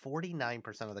 49%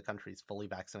 of the country's fully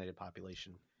vaccinated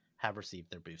population have received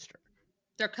their booster.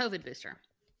 Their COVID booster.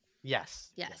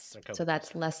 Yes. So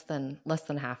that's less than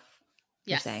half,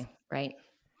 you're saying, right?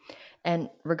 And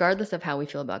regardless of how we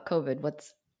feel about COVID,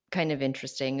 what's kind of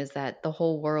interesting is that the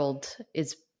whole world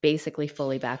is basically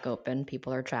fully back open.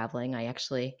 People are traveling. I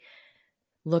actually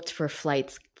looked for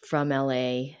flights from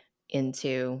LA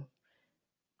into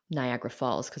Niagara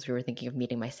Falls because we were thinking of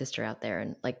meeting my sister out there,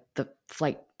 and like the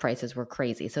flight prices were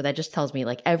crazy. So that just tells me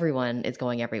like everyone is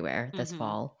going everywhere this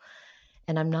fall.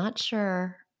 And I'm not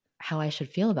sure how I should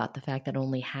feel about the fact that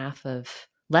only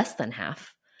less than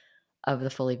half of the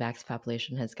fully vaxxed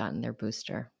population has gotten their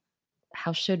booster.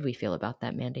 How should we feel about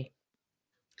that, Mandi?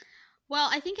 Well,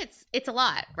 I think it's a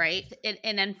lot, right?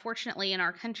 And unfortunately in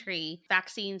our country,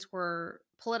 vaccines were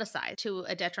politicized to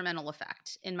a detrimental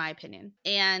effect, in my opinion.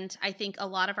 And I think a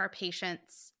lot of our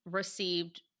patients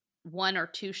received 1 or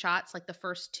 2 shots, like the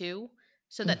first 2,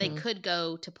 so that they could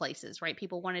go to places, right?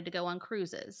 People wanted to go on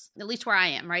cruises, at least where I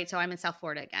am, right? So I'm in South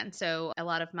Florida again. So a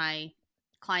lot of my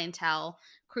clientele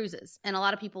cruises, and a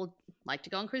lot of people like to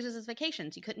go on cruises as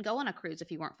vacations. You couldn't go on a cruise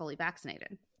if you weren't fully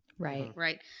vaccinated.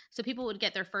 Right. So people would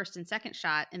get their first and second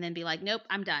shot and then be like, nope,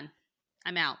 I'm done.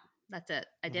 I'm out. That's it.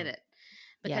 I did it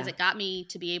because it got me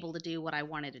to be able to do what I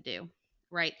wanted to do.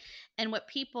 Right. And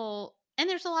and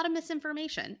there's a lot of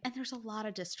misinformation and there's a lot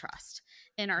of distrust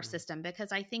in our system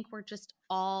because I think we're just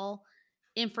all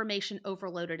information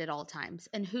overloaded at all times.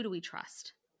 And who do we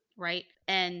trust? Right.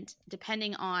 And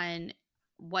depending on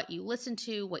what you listen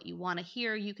to, what you want to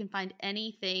hear, you can find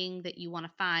anything that you want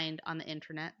to find on the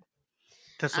internet.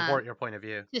 To support your point of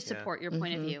view. To support your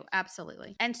point of view.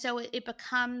 Absolutely. And so it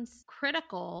becomes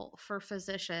critical for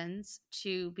physicians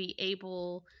to be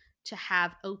able to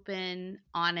have open,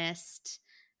 honest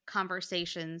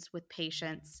conversations with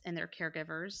patients and their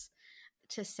caregivers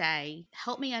to say,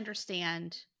 help me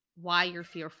understand why you're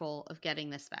fearful of getting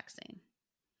this vaccine.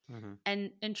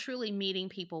 And truly meeting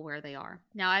people where they are.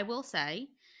 Now, I will say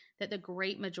that the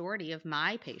great majority of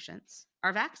my patients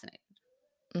are vaccinated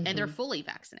and they're fully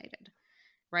vaccinated,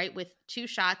 right? With 2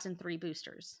 shots and 3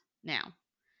 boosters now.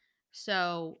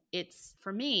 So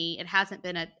for me, it hasn't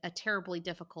been a terribly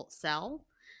difficult sell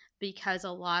because a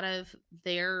lot of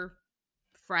their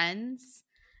friends,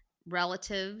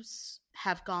 relatives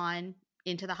have gone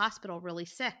into the hospital really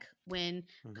sick when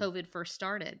COVID first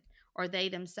started, or they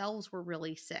themselves were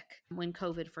really sick when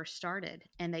COVID first started.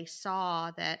 And they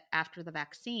saw that after the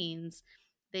vaccines,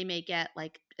 they may get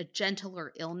like a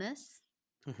gentler illness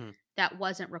that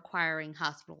wasn't requiring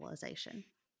hospitalization.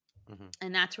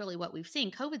 And that's really what we've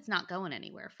seen. COVID's not going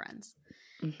anywhere, friends.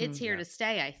 It's here to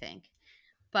stay, I think.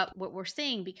 But what we're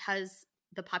seeing, because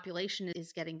the population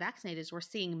is getting vaccinated, is we're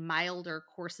seeing milder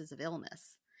courses of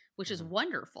illness, which is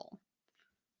wonderful,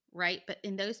 right? But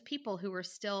in those people who are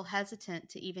still hesitant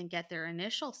to even get their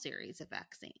initial series of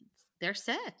vaccines, they're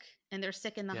sick and they're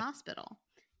sick in the hospital.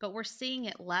 But we're seeing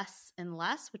it less and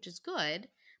less, which is good,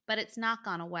 but it's not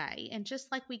gone away. And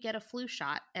just like we get a flu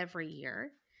shot every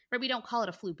year, right? We don't call it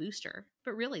a flu booster,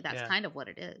 but really that's kind of what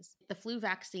it is. The flu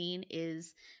vaccine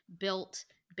is built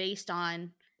based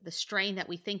on the strain that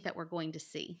we think that we're going to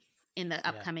see in the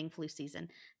upcoming flu season.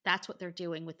 That's what they're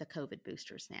doing with the COVID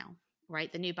boosters now,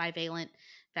 right? The new bivalent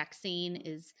vaccine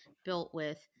is built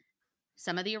with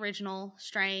some of the original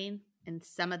strain and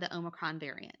some of the Omicron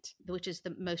variant, which is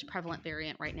the most prevalent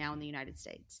variant right now in the United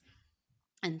States.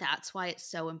 And that's why it's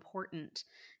so important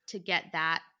to get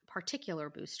that particular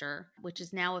booster, which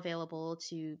is now available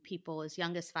to people as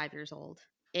young as 5 years old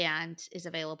and is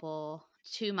available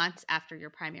 2 months after your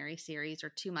primary series or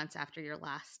 2 months after your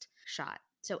last shot.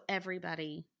 So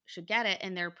everybody should get it.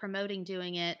 And they're promoting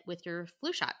doing it with your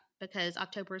flu shot because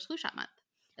October is flu shot month.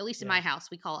 At least in my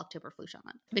house, we call October flu shot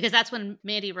month because that's when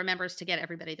Mandi remembers to get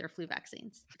everybody their flu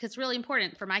vaccines. Because it's really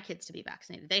important for my kids to be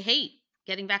vaccinated. They hate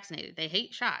getting vaccinated. They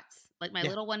hate shots. Like my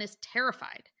little one is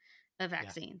terrified of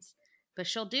vaccines, but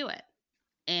she'll do it.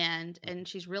 And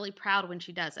she's really proud when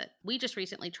she does it. We just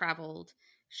recently traveled,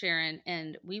 Sharon,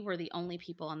 and we were the only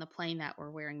people on the plane that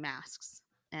were wearing masks.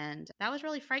 And that was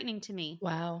really frightening to me.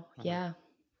 Wow. Yeah.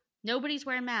 Nobody's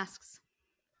wearing masks.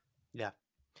 Yeah.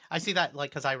 I see that,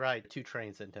 like, because I ride 2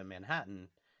 trains into Manhattan.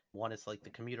 One is like the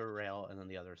commuter rail, and then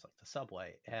the other is like the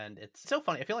subway. And it's so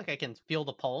funny. I feel like I can feel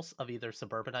the pulse of either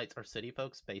suburbanites or city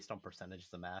folks based on percentages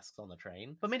of masks on the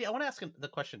train. But maybe I want to ask the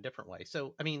question a different way.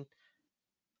 So, I mean,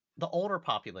 the older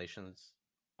populations,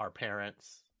 our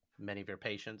parents, many of your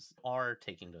patients are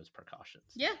taking those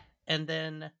precautions. Yeah. And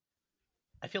then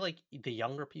I feel like the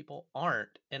younger people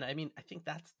aren't. And I mean, I think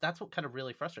that's what kind of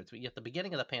really frustrates me. At the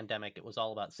beginning of the pandemic, it was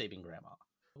all about saving grandma.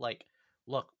 Like,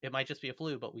 look, it might just be a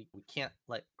flu, but we can't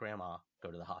let grandma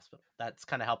go to the hospital. That's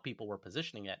kind of how people were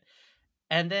positioning it.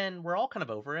 And then we're all kind of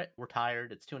over it. We're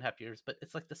tired. It's 2.5 years, but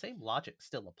it's like the same logic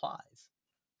still applies.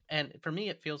 And for me,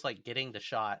 it feels like getting the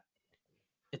shot.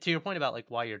 To your point about like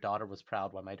why your daughter was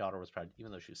proud, why my daughter was proud,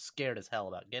 even though she was scared as hell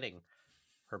about getting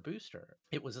her booster,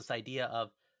 it was this idea of,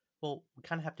 well, we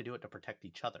kind of have to do it to protect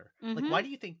each other. Like, why do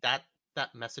you think that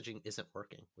messaging isn't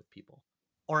working with people?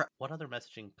 Or what other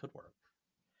messaging could work?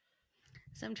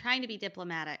 So I'm trying to be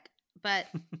diplomatic, but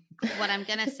what I'm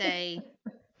going to say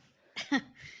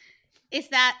is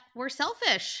that we're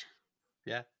selfish.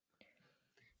 Yeah.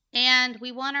 And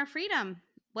we want our freedom,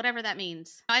 whatever that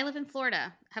means. I live in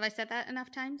Florida. Have I said that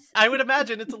enough times? I would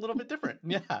imagine it's a little bit different.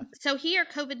 Yeah. So here,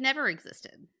 COVID never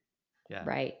existed. Yeah.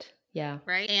 Right. Yeah.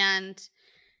 Right. And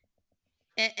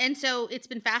so it's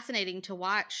been fascinating to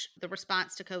watch the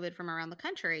response to COVID from around the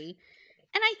country.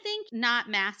 And I think not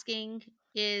masking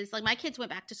is like my kids went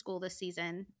back to school this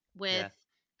season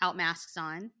without masks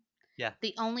on. Yeah.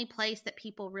 The only place that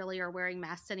people really are wearing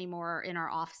masks anymore are in our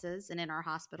offices and in our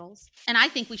hospitals. And I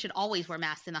think we should always wear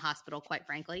masks in the hospital, quite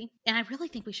frankly. And I really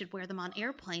think we should wear them on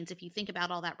airplanes if you think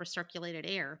about all that recirculated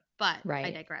air. But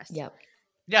I digress. Yep.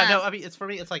 Yeah, no, I mean, it's for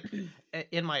me, it's like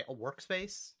in my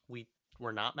workspace, we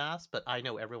we're not masked, but I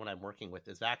know everyone I'm working with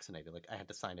is vaccinated. Like I had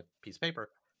to sign a piece of paper.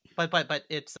 But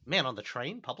it's, man, on the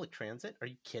train, public transit, are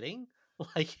you kidding?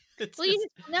 Like it's Well, you just,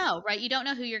 just don't know, right? You don't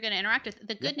know who you're going to interact with.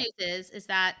 The good yeah. news is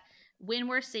that when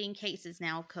we're seeing cases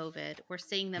now of COVID, we're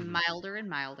seeing them milder and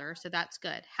milder, so that's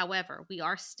good. However, we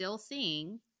are still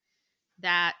seeing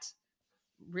that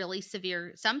really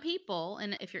severe, some people,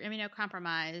 and if you're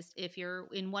immunocompromised, if you're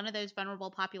in one of those vulnerable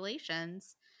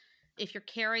populations, if you're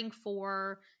caring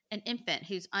for an infant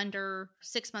who's under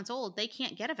 6 months old, they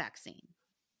can't get a vaccine,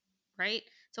 right?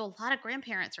 So a lot of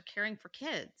grandparents are caring for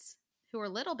kids who are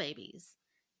little babies.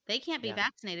 They can't be Yeah.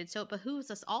 vaccinated, so it behooves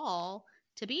us all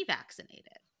to be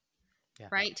vaccinated, Yeah.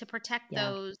 right? To protect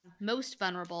those most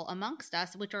vulnerable amongst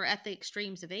us, which are at the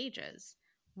extremes of ages.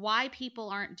 Why people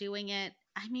aren't doing it,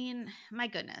 I mean, my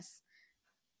goodness,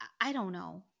 I don't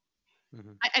know.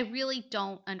 I really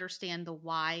don't understand the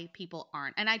why people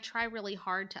aren't. And I try really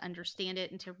hard to understand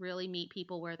it and to really meet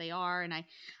people where they are. And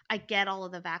I get all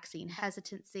of the vaccine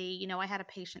hesitancy. You know, I had a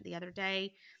patient the other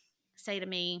day say to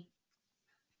me,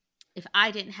 if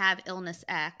I didn't have illness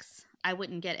X, I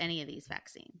wouldn't get any of these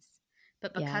vaccines.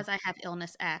 But because I have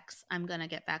illness X, I'm going to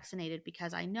get vaccinated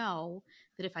because I know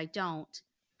that if I don't,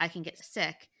 I can get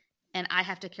sick and I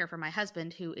have to care for my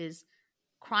husband who is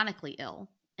chronically ill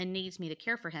and needs me to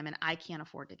care for him, and I can't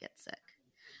afford to get sick.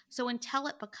 So until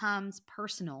it becomes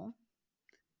personal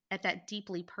at that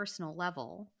deeply personal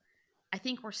level, I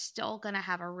think we're still going to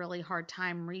have a really hard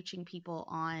time reaching people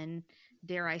on,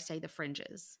 dare I say, the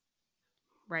fringes.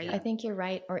 Right? I think you're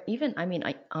right. Or even, I mean,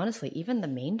 honestly, even the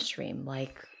mainstream,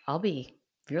 like, I'll be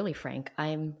really frank.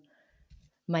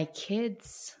 My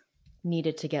kids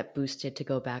needed to get boosted to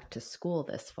go back to school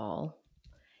this fall.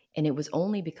 And it was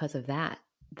only because of that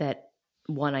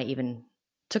one, I even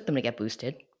took them to get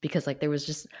boosted, because like there was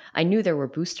just, I knew there were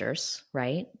boosters,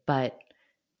 right? But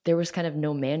there was kind of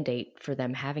no mandate for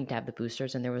them having to have the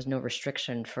boosters, and there was no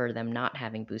restriction for them not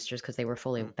having boosters because they were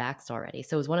fully vaxxed already.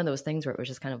 So it was one of those things where it was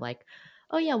just kind of like,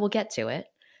 oh yeah, we'll get to it.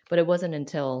 But it wasn't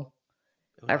until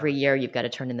every year you've got to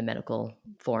turn in the medical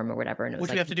form or whatever. And it was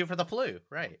which you have to do for the flu,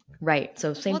 right? Right.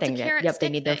 So same thing. Yep, they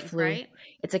need their flu. Right?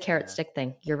 It's a carrot stick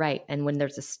thing. You're right. And when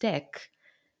there's a stick,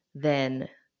 then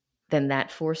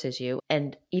that forces you.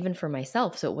 And even for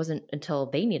myself, so it wasn't until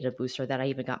they needed a booster that I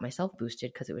even got myself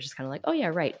boosted, because it was just kind of like, oh yeah,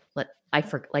 right.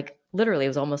 Like literally it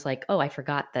was almost like, oh, I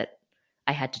forgot that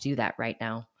I had to do that right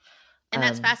now. And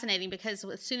that's fascinating, because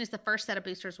as soon as the first set of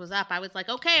boosters was up, I was like,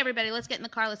 okay, everybody, let's get in the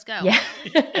car. Let's go. Yeah.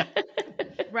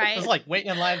 Right. It was like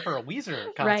waiting in line for a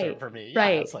Weezer concert for me. Yeah,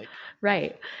 right. It's like,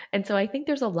 right. And so I think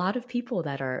there's a lot of people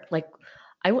that are like,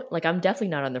 I'm definitely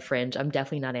not on the fringe. I'm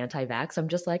definitely not anti-vax. I'm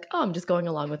just like, oh, I'm just going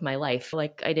along with my life.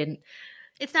 Like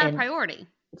it's not a priority.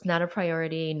 It's not a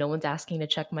priority. No one's asking to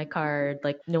check my card.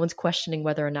 Like no one's questioning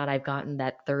whether or not I've gotten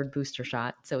that third booster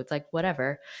shot. So it's like,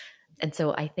 whatever. And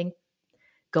so I think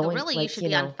you should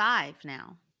be on 5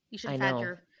 now. You should have had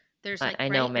your, I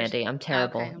know, Mandy, I'm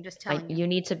terrible. Okay, I'm just telling you. You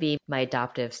need to be my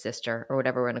adoptive sister or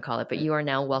whatever we're going to call it. But you are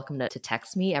now welcome to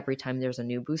text me every time there's a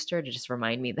new booster to just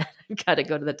remind me that I've got to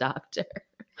go to the doctor.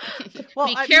 Well,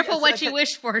 be careful what you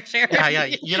wish for, Sharon. Yeah.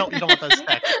 You don't want those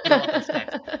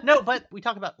texts. No, but we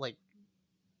talk about like,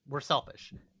 we're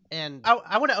selfish. And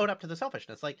I want to own up to the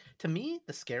selfishness. Like, to me,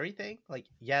 the scary thing, like,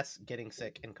 yes, getting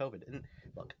sick and COVID. And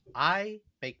look, I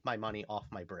make my money off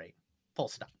my brain. Full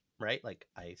stop. Right? Like,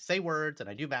 I say words and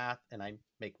I do math and I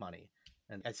make money.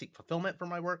 And I seek fulfillment for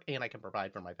my work and I can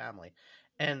provide for my family.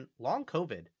 And long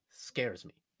COVID scares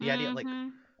me. The idea,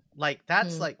 like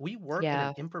that's like, we work in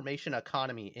an information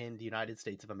economy in the United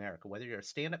States of America. Whether you're a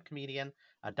stand-up comedian,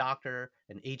 a doctor,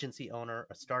 an agency owner,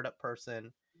 a startup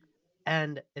person.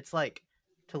 And it's like,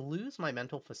 to lose my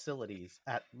mental facilities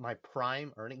at my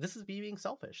prime earning, this is me being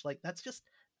selfish. Like,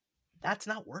 that's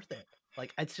not worth it.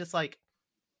 Like, it's just like,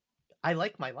 I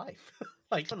like my life.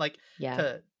 And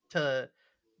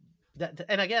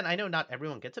again, I know not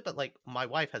everyone gets it, but like, my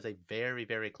wife has a very,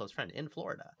 very close friend in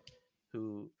Florida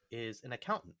who is an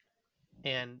accountant,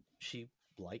 and she,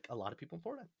 like a lot of people in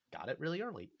Florida, got it really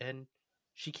early, and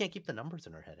she can't keep the numbers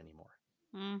in her head anymore.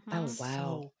 Oh, wow.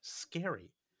 So scary.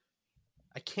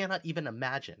 I cannot even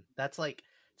imagine. That's like,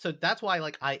 so that's why,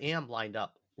 like, I am lined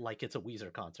up like it's a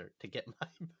Weezer concert to get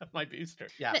my booster.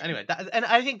 Yeah. Anyway, and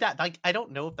I think that, like, I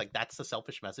don't know if like that's the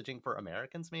selfish messaging for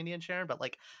Americans, Mandy and Sharon, but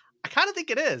like, I kind of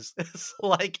think it is. It's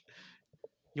like,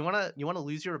 you want to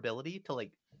lose your ability to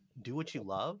like do what you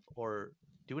love or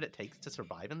do what it takes to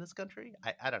survive in this country.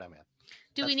 I don't know, man.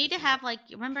 Do we need to have, like,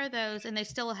 remember those, and they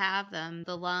still have them,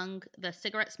 the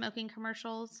cigarette smoking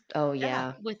commercials? Oh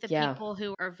yeah. With the people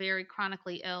who are very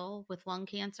chronically ill with lung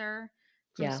cancer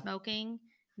from smoking.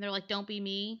 And they're like, don't be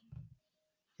me.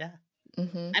 Yeah.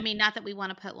 Mm-hmm. I mean, not that we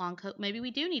want to put long COVID. Maybe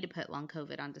we do need to put long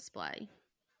COVID on display.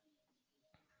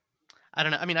 I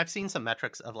don't know. I mean, I've seen some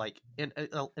metrics of like in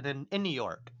New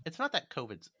York, it's not that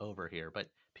COVID's over here, but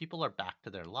people are back to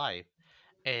their life,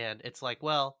 and it's like,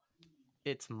 well,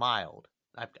 it's mild.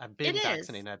 I've been It is.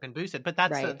 vaccinated, I've been boosted, but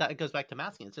that's Right. that goes back to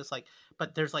masking. It's just like,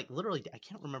 but there's like literally, I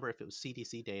can't remember if it was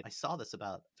CDC data. I saw this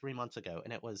about 3 months ago,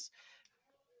 and it was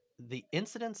the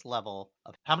incidence level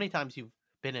of how many times you've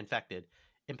been infected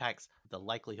impacts the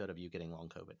likelihood of you getting long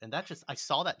COVID. And that just, I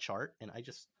saw that chart and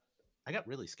I got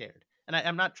really scared. And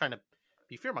I'm not trying to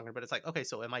be fearmonger, but it's like, okay,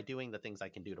 so am I doing the things I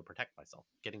can do to protect myself?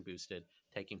 Getting boosted,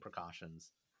 taking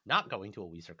precautions, not going to a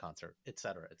Weezer concert, et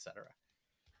cetera, et cetera.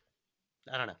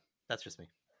 I don't know. That's just me.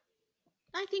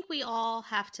 I think we all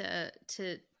have to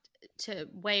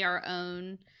weigh our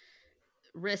own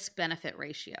risk benefit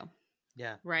ratio.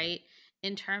 Yeah. Right.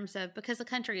 In terms of, because the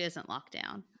country isn't locked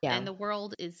down and the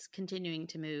world is continuing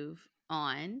to move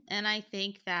on. And I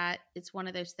think that it's one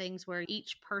of those things where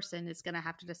each person is going to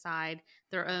have to decide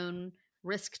their own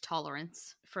risk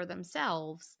tolerance for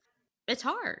themselves. It's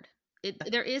hard.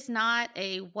 There is not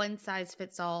a one size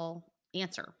fits all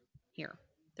answer here.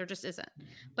 There just isn't.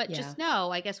 But just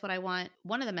know, I guess what I want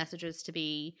one of the messages to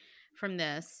be from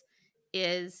this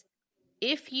is,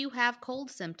 if you have cold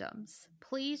symptoms,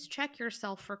 please check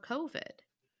yourself for COVID.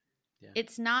 Yeah.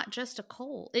 It's not just a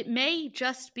cold. It may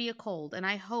just be a cold, and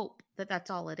I hope that that's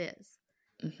all it is.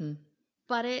 Mm-hmm.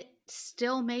 But it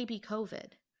still may be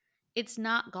COVID. It's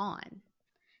not gone.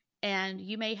 And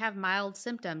you may have mild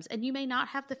symptoms, and you may not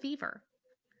have the fever.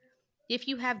 If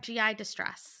you have GI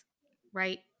distress,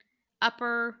 right?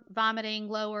 Upper vomiting,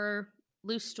 lower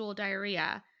loose stool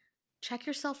diarrhea, check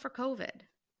yourself for COVID.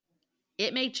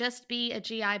 It may just be a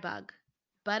GI bug,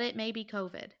 but it may be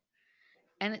COVID.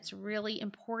 And it's really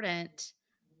important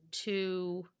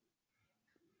to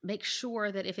make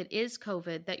sure that if it is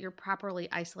COVID, that you're properly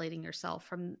isolating yourself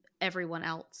from everyone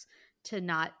else to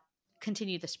not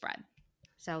continue the spread.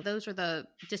 So those are the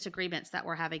disagreements that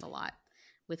we're having a lot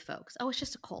with folks. Oh, it's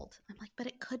just a cold. I'm like, but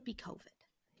it could be COVID.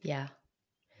 Yeah.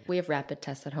 We have rapid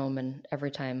tests at home, and every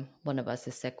time one of us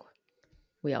is sick,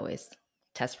 we always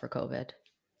test for COVID.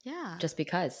 Yeah. Just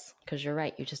because you're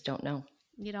right. You just don't know.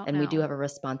 You don't and know. We do have a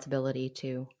responsibility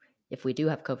to, if we do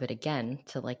have COVID again,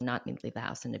 to like not need to leave the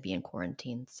house and to be in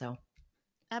quarantine. So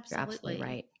absolutely, you're absolutely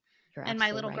right. And my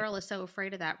little girl is so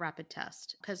afraid of that rapid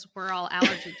test because we're all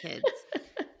allergy kids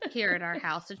here at our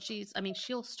house. And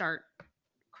she'll start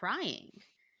crying.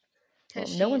 Well,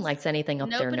 no one likes anything up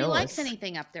their nose. Nobody likes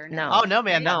anything up their nose. No. Oh, no,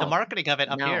 man. No. The marketing of it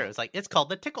up here is like, it's called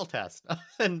the tickle test.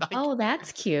 And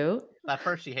that's cute. At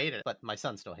first she hated it, but my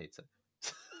son still hates it.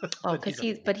 Oh, because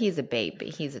he's a baby.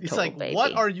 He's a total like, baby.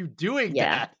 What are you doing,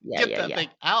 Dad? Get that thing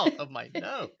out of my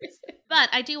nose. But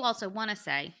I do also want to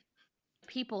say,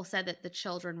 people said that the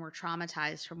children were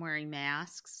traumatized from wearing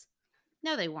masks.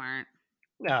 No, they weren't.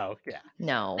 No, yeah.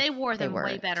 No. They wore them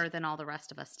way better than all the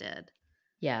rest of us did.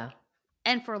 Yeah.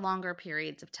 And for longer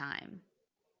periods of time.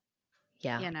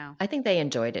 Yeah. You know. I think they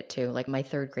enjoyed it too. Like my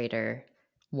third grader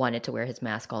wanted to wear his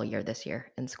mask all year this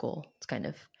year in school. It's kind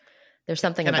of, there's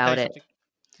something about it.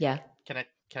 Yeah. Can I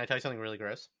tell you something really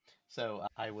gross? So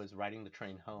I was riding the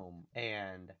train home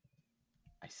and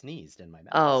I sneezed in my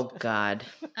mask. Oh God.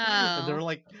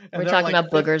 Oh. We're talking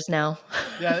about boogers now.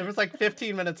 Yeah, there was like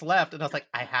 15 minutes left, and I was like,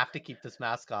 I have to keep this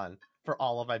mask on for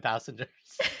all of my passengers.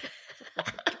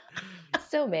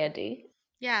 So Mandy.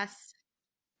 Yes.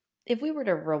 If we were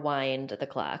to rewind the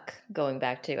clock, going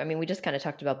back to, we just kind of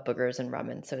talked about boogers and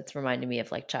ramen, so it's reminding me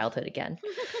of like childhood again.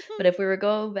 But if we were to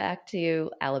go back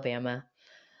to Alabama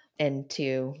and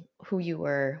to who you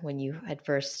were when you had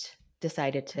first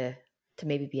decided to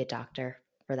maybe be a doctor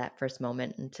for that first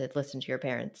moment and to listen to your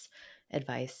parents'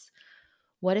 advice,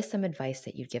 what is some advice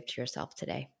that you'd give to yourself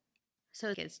today?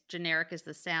 So as generic as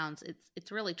this sounds,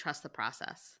 it's really trust the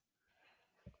process,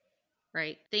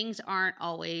 right? Things aren't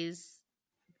always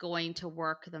going to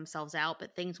work themselves out,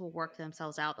 but things will work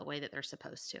themselves out the way that they're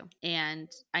supposed to. And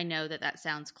I know that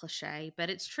sounds cliche, but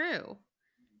it's true.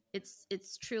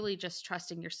 It's truly just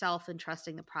trusting yourself and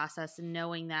trusting the process and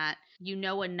knowing that you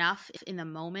know enough in the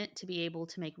moment to be able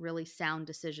to make really sound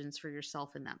decisions for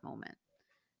yourself in that moment.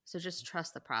 So just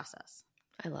trust the process.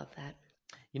 I love that.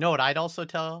 You know what I'd also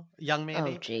tell young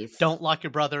Mandy? Oh, geez. Don't lock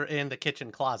your brother in the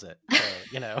kitchen closet.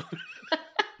 So,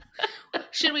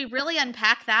 Should we really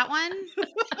unpack that one?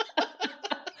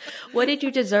 What did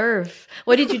you deserve?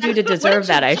 What did you do to deserve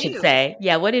that, I should say?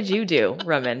 Yeah, what did you do,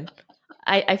 Roman?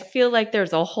 I feel like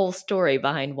there's a whole story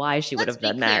behind why she would have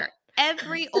done that.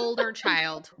 Every older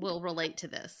child will relate to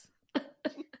this.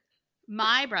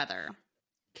 My brother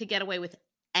could get away with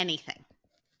anything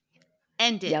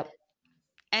and did. Yep.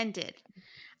 ended.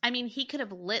 I mean, he could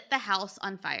have lit the house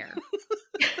on fire,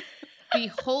 be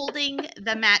holding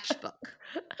the matchbook,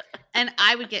 and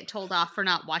I would get told off for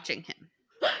not watching him.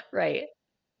 Right.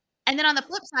 And then on the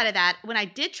flip side of that, when I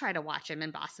did try to watch him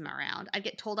and boss him around, I'd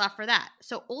get told off for that.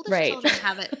 So oldest children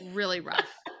have it really rough.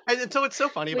 And so what's so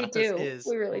funny about this is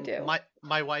we really do.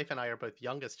 My wife and I are both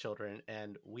youngest children,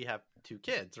 and we have 2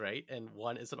 kids, right? And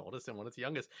one is an oldest and one is the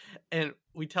youngest. And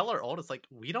we tell our oldest, like,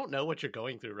 we don't know what you're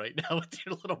going through right now with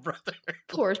your little brother.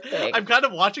 Poor thing. I'm kind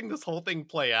of watching this whole thing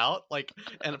play out, like,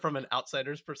 and from an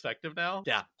outsider's perspective now.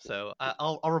 Yeah. So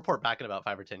I'll report back in about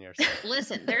 5 or 10 years.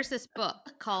 Listen, there's this book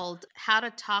called How to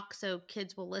Talk So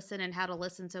Kids Will Listen and How to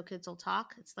Listen So Kids Will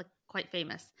Talk. It's like quite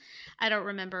famous. I don't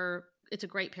remember. It's a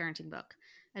great parenting book.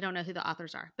 I don't know who the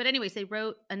authors are. But anyways, they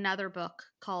wrote another book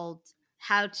called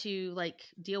How to like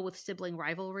deal with sibling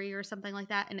rivalry or something like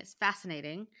that. And it's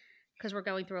fascinating because we're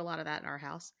going through a lot of that in our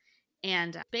house.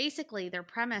 And basically their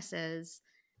premise is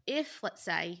if, let's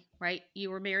say, right, you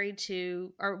were married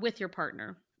to or with your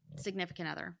partner, significant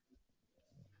other,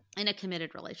 in a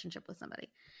committed relationship with somebody.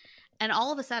 And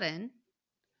all of a sudden,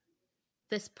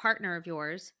 this partner of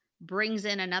yours brings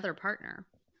in another partner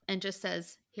and just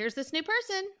says, here's this new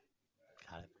person.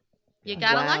 Got it. You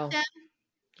got to like them.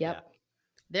 Yep. Yeah.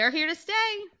 They're here to stay.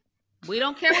 We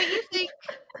don't care what you think.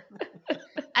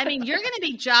 I mean, you're going to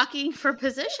be jockeying for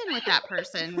position with that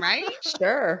person, right?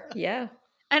 Sure. Yeah.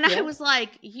 And I was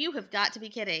like, you have got to be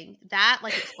kidding. That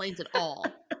like explains it all.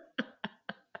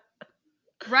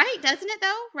 Right? Doesn't it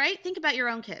though? Right? Think about your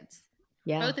own kids.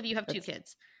 Yeah. Both of you have 2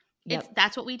 kids. Yep.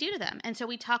 That's what we do to them. And so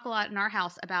we talk a lot in our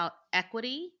house about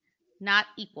equity, not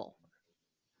equal.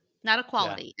 Not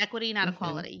equality. Yeah. Equity, not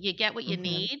equality. You get what you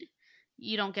need.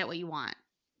 You don't get what you want.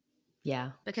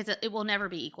 Yeah. Because it will never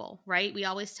be equal, right? We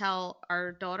always tell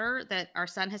our daughter that our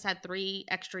son has had 3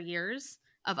 extra years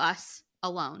of us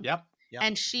alone. Yep.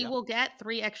 And she will get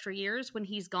 3 extra years when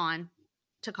he's gone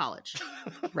to college.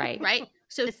 Right. Right?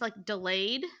 So it's like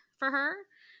delayed for her,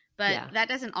 but that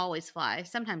doesn't always fly.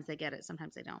 Sometimes they get it,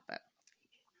 sometimes they don't. But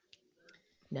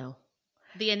no.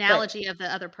 The analogy of the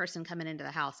other person coming into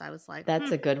the house, I was like,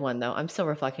 that's a good one though. I'm still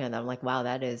reflecting on that. I'm like, wow,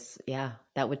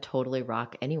 that would totally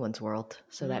rock anyone's world.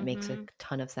 So that makes a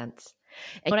ton of sense.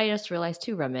 And what I just realized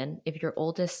too, Remen, if your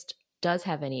oldest does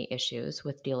have any issues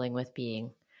with dealing with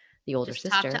being the older just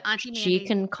sister, talk to Auntie Mandy. She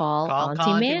can call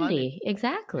Auntie Mandy.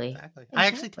 Exactly. I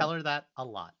actually tell her that a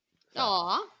lot. So.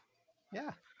 Aw.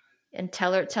 Yeah. And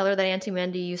tell her that Auntie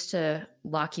Mandy used to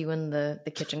lock you in the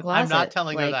kitchen closet. I'm not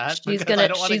telling her that. She's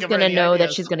gonna know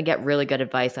that she's gonna get really good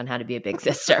advice on how to be a big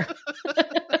sister.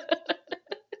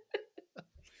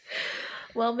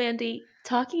 Well, Mandi,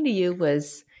 talking to you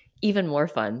was even more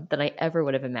fun than I ever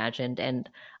would have imagined, and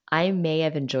I may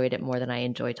have enjoyed it more than I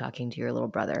enjoy talking to your little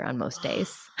brother on most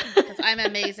days. Because I'm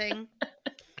amazing.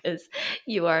 Because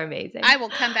you are amazing. I will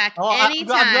come back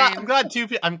anytime.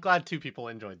 I'm glad 2 people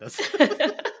enjoyed this.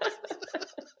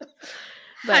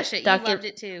 But Hush it, Dr. you loved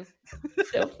it too.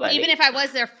 So funny. Even if I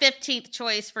was their 15th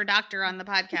choice for doctor on the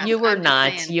podcast. You were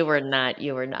not. You were not.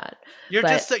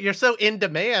 You're so in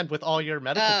demand with all your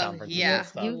medical conferences. Yeah. And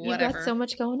stuff. You got so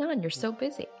much going on. You're so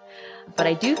busy. But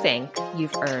I do think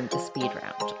you've earned a speed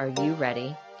round. Are you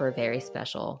ready for a very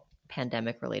special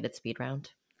pandemic related speed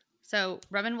round? So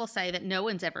Remen will say that no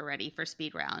one's ever ready for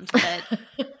speed round, but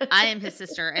I am his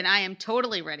sister and I am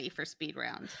totally ready for speed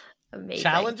round. Amazing.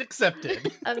 Challenge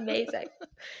accepted. Amazing.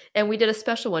 And we did a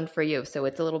special one for you. So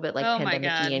it's a little bit like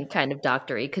pandemic-y and kind of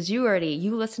doctory. Because you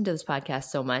listened to this podcast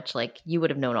so much, like you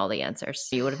would have known all the answers.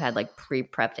 You would have had like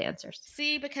pre-prepped answers.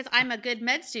 See, because I'm a good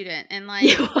med student and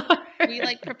like we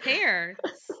like prepare.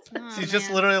 She's just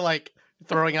literally like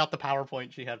throwing out the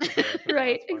PowerPoint she had prepared.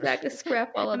 Right, exactly.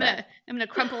 Scrap all of that. I'm going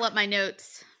to crumple up my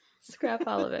notes. Scrap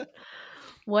all of it.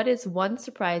 What is one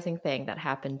surprising thing that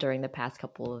happened during the past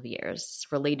couple of years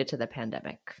related to the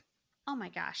pandemic? Oh my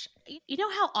gosh. You know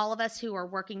how all of us who are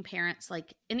working parents,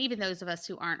 like, and even those of us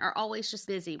who aren't, are always just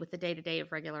busy with the day-to-day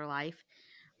of regular life,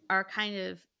 are kind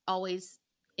of always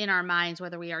in our minds,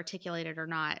 whether we articulate it or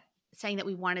not, saying that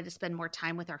we wanted to spend more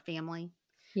time with our family.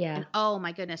 Yeah. And oh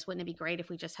my goodness, wouldn't it be great if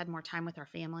we just had more time with our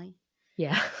family?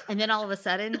 Yeah. And then all of a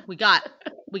sudden we got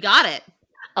it.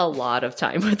 A lot of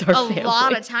time with our family. A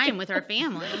lot of time with our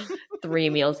family. 3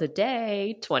 meals a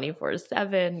day,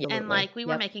 24/7. And like we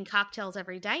were making cocktails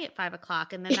every day at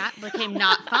 5:00, and then that became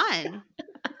not fun.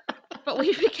 But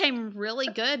we became really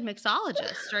good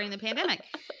mixologists during the pandemic.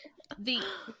 The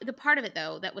part of it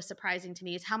though that was surprising to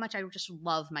me is how much I just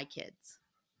love my kids.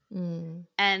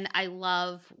 And I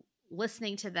love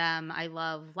listening to them. I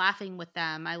love laughing with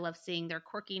them. I love seeing their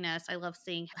quirkiness. I love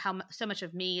seeing how so much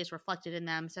of me is reflected in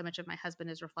them. So much of my husband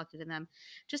is reflected in them.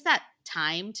 Just that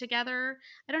time together.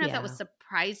 I don't know if that was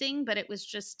surprising, but it was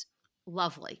just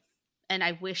lovely. And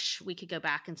I wish we could go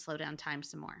back and slow down time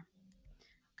some more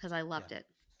because I loved it.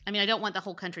 I mean, I don't want the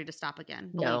whole country to stop again.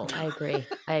 No, I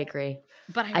agree.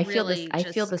 But I feel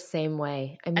the same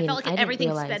way. I mean, I felt like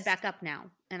everything's sped back up now,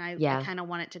 and I kind of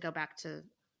want it to go back to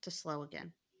slow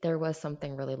again. There was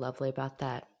something really lovely about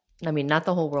that. I mean, not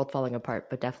the whole world falling apart,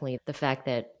 but definitely the fact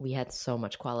that we had so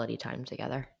much quality time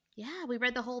together. Yeah, we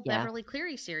read the whole Beverly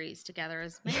Cleary series together.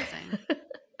 It's amazing.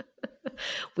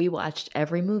 We watched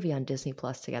every movie on Disney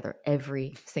Plus together,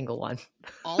 every single one.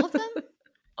 All of them?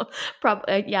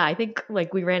 Probably, I think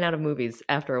like we ran out of movies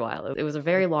after a while. It was a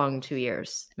very long 2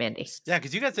 years, Mandy. Yeah,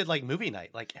 because you guys did like movie night,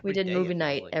 like every we did day, movie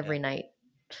night every night.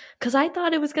 Because I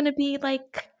thought it was going to be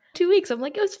like 2 weeks. I'm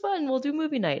like, it was fun. We'll do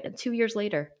movie night. And 2 years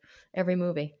later, every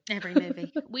movie.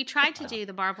 We tried to do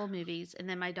the Marvel movies, and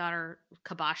then my daughter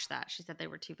kiboshed that. She said they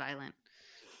were too violent.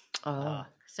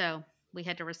 So we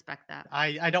had to respect that.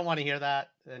 I don't want to hear that,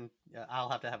 and I'll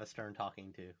have to have a stern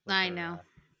talking to. I know.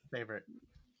 Favorite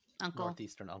uncle,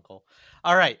 Northeastern uncle.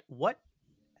 All right, what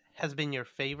has been your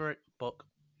favorite book,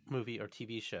 movie, or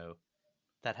TV show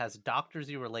that has doctors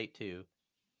you relate to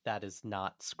that is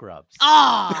not Scrubs?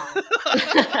 Oh!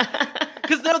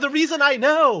 Because the reason I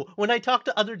know when I talk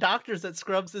to other doctors that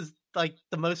Scrubs is like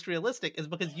the most realistic is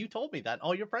because you told me that.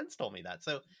 All your friends told me that.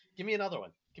 So give me another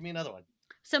one.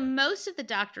 So most of the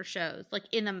doctor shows, like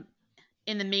in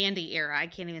the Mandi era, I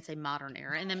can't even say modern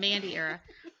era, in the Mandi era,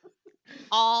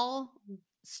 all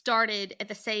started at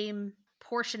the same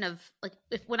portion of, like,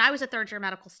 when I was a third year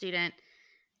medical student,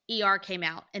 ER came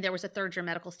out and there was a third year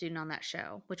medical student on that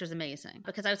show, which was amazing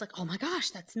because I was like, oh my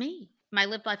gosh, that's me. My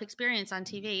lived life experience on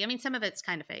TV. I mean, some of it's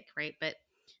kind of fake, right? But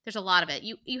there's a lot of it.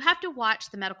 You have to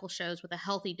watch the medical shows with a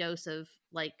healthy dose of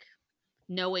like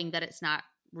knowing that it's not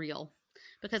real,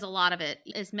 because a lot of it,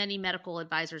 as many medical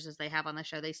advisors as they have on the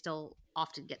show, they still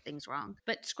often get things wrong.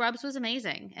 But Scrubs was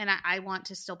amazing. And I want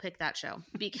to still pick that show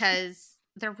because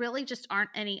there really just aren't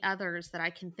any others that I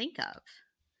can think of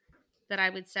that I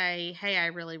would say, hey, I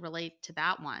really relate to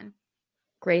that one.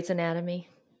 Grey's Anatomy.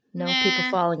 No, people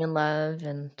falling in love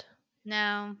and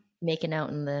making out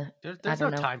in the... There's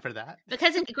no time for that.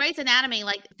 Because in Grey's Anatomy,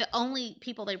 like, the only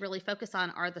people they really focus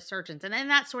on are the surgeons. And then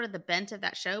that's sort of the bent of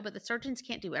that show, but the surgeons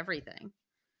can't do everything.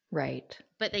 Right.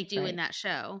 But they do in that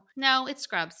show. No, it's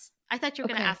Scrubs. I thought you were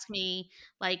going to ask me,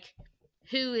 like,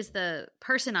 who is the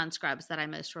person on Scrubs that I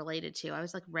most related to? I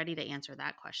was, like, ready to answer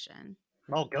that question.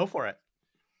 Oh, go for it.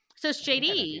 So it's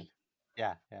JD.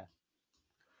 Yeah.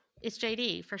 It's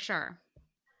JD, for sure.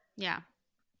 Yeah.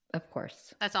 Of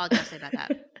course. That's all I got to say about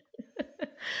that.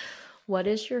 What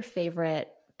is your favorite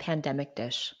pandemic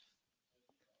dish?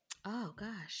 Oh,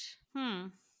 gosh.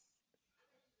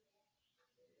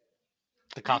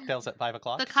 The cocktails at 5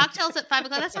 o'clock? The cocktails at 5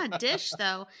 o'clock. That's not a dish,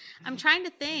 though. I'm trying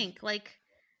to think, like,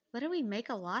 what do we make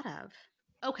a lot of?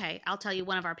 Okay, I'll tell you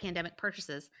one of our pandemic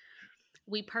purchases.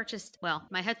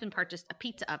 My husband purchased a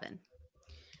pizza oven.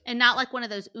 And not like one of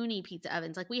those uni pizza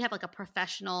ovens. Like, we have like a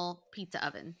professional pizza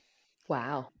oven.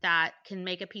 Wow. That can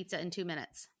make a pizza in 2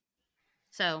 minutes.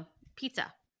 So,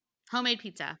 pizza. Homemade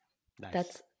pizza. Nice.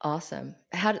 That's awesome.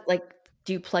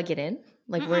 Do you plug it in?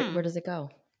 Like, where does it go?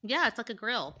 Yeah, it's like a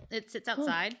grill. It sits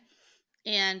outside.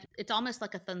 And it's almost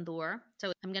like a tandoor.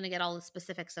 So I'm going to get all the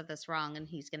specifics of this wrong, and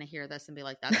he's going to hear this and be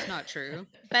like, that's not true.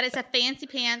 But it's a fancy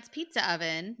pants pizza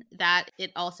oven that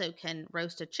it also can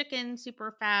roast a chicken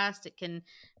super fast. It can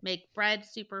make bread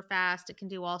super fast. It can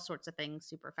do all sorts of things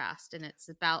super fast. And it's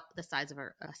about the size of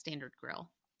a standard grill.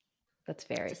 That's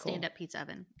very cool. Stand-up pizza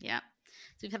oven. Yeah.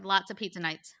 So we've had lots of pizza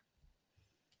nights.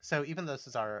 So even though this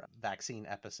is our vaccine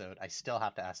episode, I still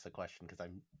have to ask the question because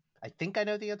I think I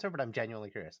know the answer, but I'm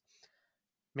genuinely curious.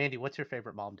 Mandi, what's your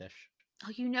favorite mom dish?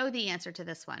 Oh, you know the answer to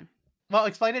this one. Well,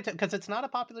 explain it because it's not a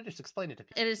popular dish. Explain it to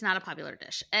people. It is not a popular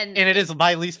dish. And it is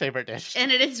my least favorite dish.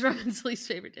 And it is Roman's least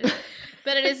favorite dish.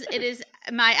 But it is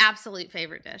my absolute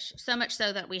favorite dish. So much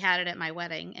so that we had it at my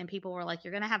wedding and people were like,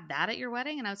 you're going to have that at your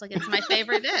wedding? And I was like, it's my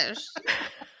favorite dish.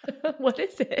 What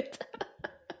is it?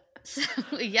 So,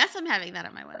 yes, I'm having that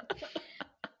at my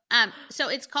wedding. So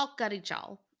it's called curry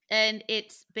chal. And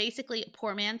it's basically a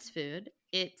poor man's food.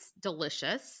 It's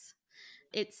delicious.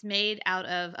 It's made out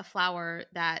of a flour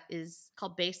that is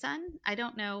called besan. I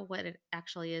don't know what it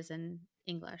actually is in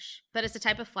English, but it's a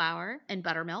type of flour and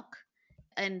buttermilk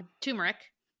and turmeric,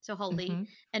 so wholly,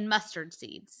 and mustard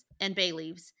seeds and bay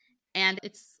leaves. And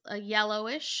it's a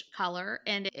yellowish color,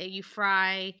 and you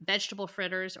fry vegetable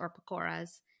fritters or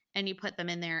pakoras, and you put them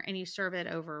in there and you serve it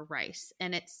over rice.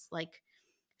 And it's like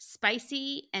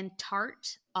spicy and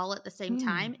tart all at the same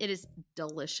time. It is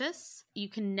delicious. You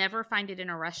can never find it in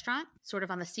a restaurant, sort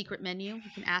of on the secret menu. You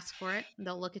can ask for it. And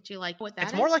they'll look at you like, what that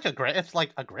it's is? More like it's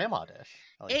like a grandma dish.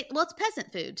 It's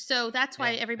peasant food. So that's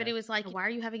why everybody was like, why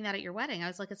are you having that at your wedding? I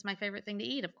was like, it's my favorite thing to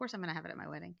eat. Of course I'm going to have it at my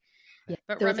wedding. Yeah.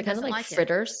 But so is Roman it kind of doesn't like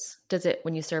fritters?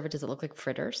 When you serve it, does it look like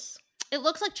fritters? It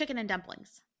looks like chicken and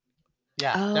dumplings.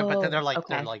 Yeah. But they're like,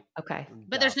 okay.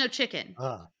 But there's no chicken.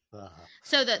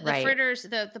 So the fritters,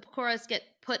 the pakoras get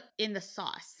put in the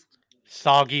sauce.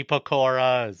 Soggy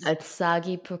pakoras. It's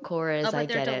soggy pakoras. Oh, but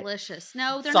they're delicious.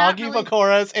 No, they're soggy not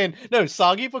really...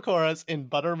 soggy pakoras in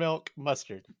buttermilk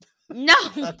mustard. No,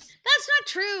 that's not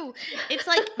true. It's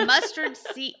like mustard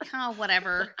seed,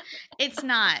 whatever. It's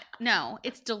not. No,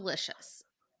 it's delicious.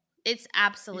 It's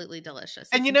absolutely delicious.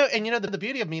 And the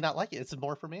beauty of me not liking it, it's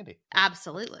more for Mandi.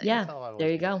 Absolutely. Yeah. There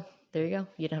you go.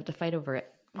 You don't have to fight over it.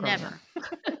 Never.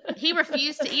 He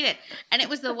refused to eat it. And it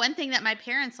was the one thing that my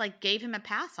parents gave him a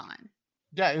pass on.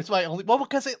 Yeah, it was my only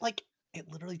because it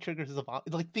literally triggers his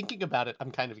vomit. Like thinking about it,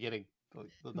 I'm kind of getting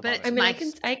the but I mean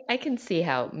I can see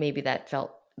how maybe that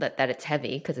felt that it's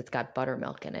heavy because it's got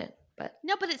buttermilk in it. But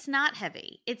no, but it's not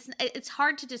heavy. It's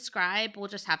hard to describe. We'll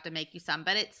just have to make you some,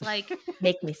 but it's like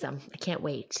make me some. I can't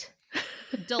wait.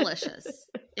 Delicious.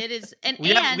 It is, and we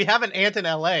have an aunt in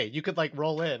LA. You could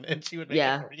roll in, and she would make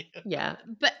it for you. Yeah,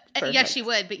 but yes, she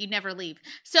would. But you'd never leave.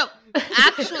 So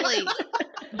actually,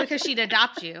 because she'd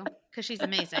adopt you, because she's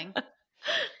amazing.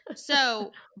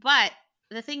 So, but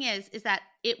the thing is that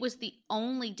it was the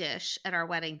only dish at our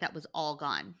wedding that was all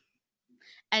gone,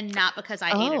 and not because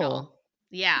I ate it all.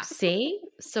 Yeah. See?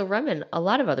 So, Raman, a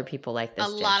lot of other people like this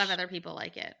dish. Lot of other people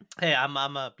like it. Hey, I'm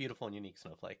a beautiful and unique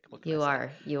snowflake. You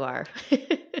are.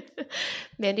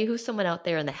 Mandi, who's someone out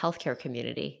there in the healthcare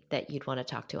community that you'd want to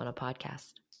talk to on a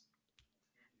podcast?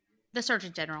 The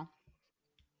Surgeon General.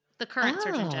 The current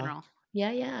Surgeon General.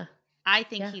 Yeah. I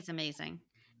think he's amazing.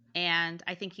 And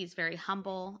I think he's very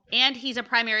humble. And he's a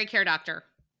primary care doctor.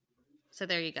 So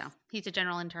there you go. He's a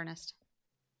general internist.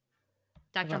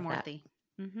 Dr. Morthy.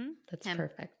 Mm-hmm. That's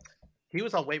perfect. He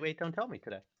was on Wait, Don't Tell Me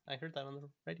today. I heard that on the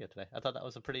radio today. I thought that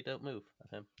was a pretty dope move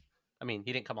of him. I mean,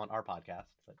 he didn't come on our podcast,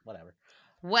 but whatever.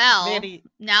 Well, Mandi,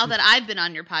 now that I've been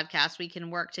on your podcast, we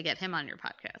can work to get him on your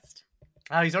podcast.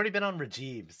 Oh, he's already been on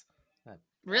Rajiv's.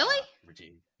 Really?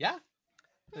 Rajiv. Yeah.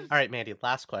 All right, Mandi,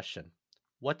 last question.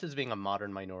 What does being a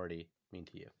modern minority mean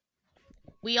to you?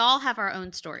 We all have our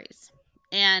own stories.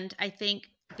 And I think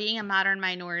being a modern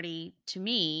minority to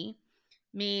me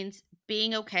means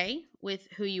being okay with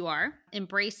who you are,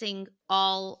 embracing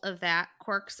all of that,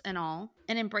 quirks and all,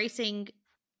 and embracing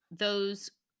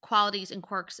those qualities and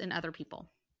quirks in other people.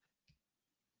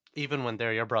 Even when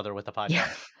they're your brother with a podcast. Yeah.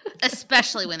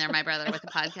 Especially when they're my brother with a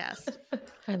podcast.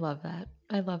 I love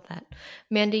that.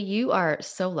 Mandi, you are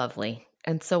so lovely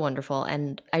and so wonderful.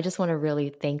 And I just want to really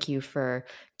thank you for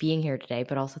being here today,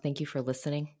 but also thank you for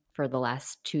listening for the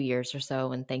last 2 years or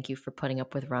so. And thank you for putting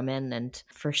up with Raman and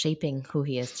for shaping who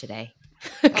he is today.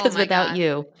 Because without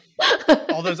you.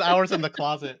 All those hours in the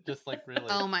closet, just really.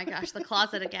 Oh my gosh, the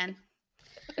closet again.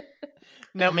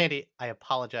 Now, Mandi, I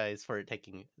apologize for it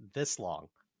taking this long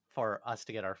for us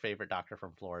to get our favorite doctor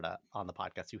from Florida on the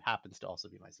podcast, who happens to also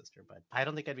be my sister. But I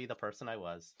don't think I'd be the person I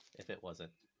was if it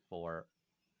wasn't for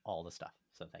all the stuff.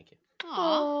 So thank you.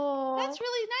 Aww. That's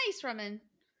really nice, Raman.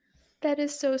 That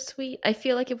is so sweet. I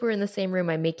feel like if we're in the same room,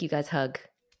 I make you guys hug.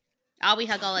 Oh, we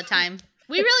hug all the time.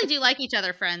 We really do like each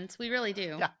other, friends. We really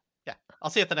do. Yeah. I'll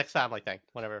see you at the next family thing,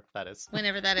 whenever that is.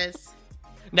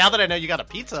 Now that I know you got a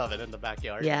pizza oven in the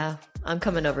backyard. Yeah, I'm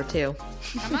coming over too.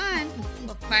 Come on.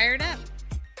 We'll fire it up.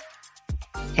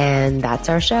 And that's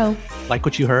our show. Like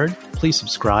what you heard? Please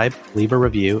subscribe, leave a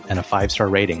review, and a 5-star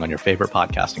rating on your favorite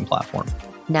podcasting platform.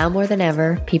 Now more than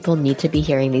ever, people need to be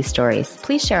hearing these stories.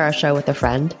 Please share our show with a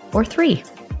friend or 3.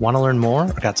 Want to learn more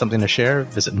or got something to share?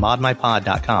 Visit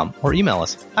modmypod.com or email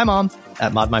us,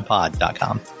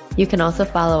 himom@modmypod.com. You can also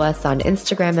follow us on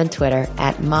Instagram and Twitter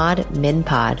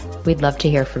 @modminpod. We'd love to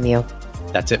hear from you.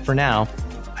 That's it for now.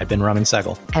 I've been Raman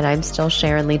Segal. And I'm still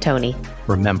Sharon Lee Tony.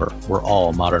 Remember, we're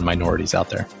all modern minorities out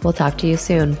there. We'll talk to you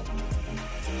soon.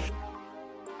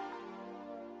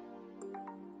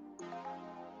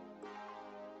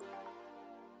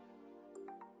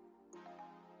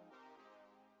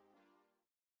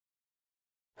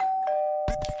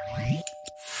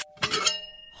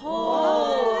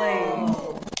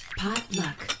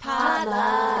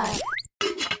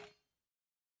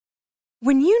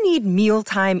 When you need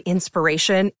mealtime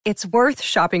inspiration, it's worth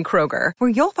shopping Kroger, where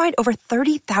you'll find over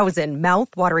 30,000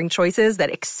 mouth-watering choices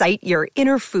that excite your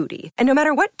inner foodie. And no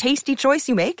matter what tasty choice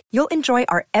you make, you'll enjoy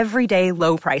our everyday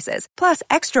low prices, plus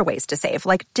extra ways to save,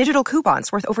 like digital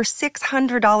coupons worth over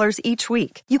 $600 each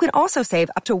week. You can also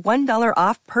save up to $1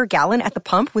 off per gallon at the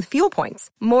pump with fuel points.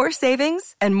 More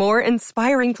savings and more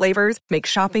inspiring flavors make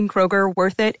shopping Kroger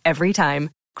worth it every time.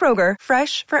 Kroger,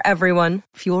 fresh for everyone.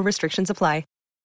 Fuel restrictions apply.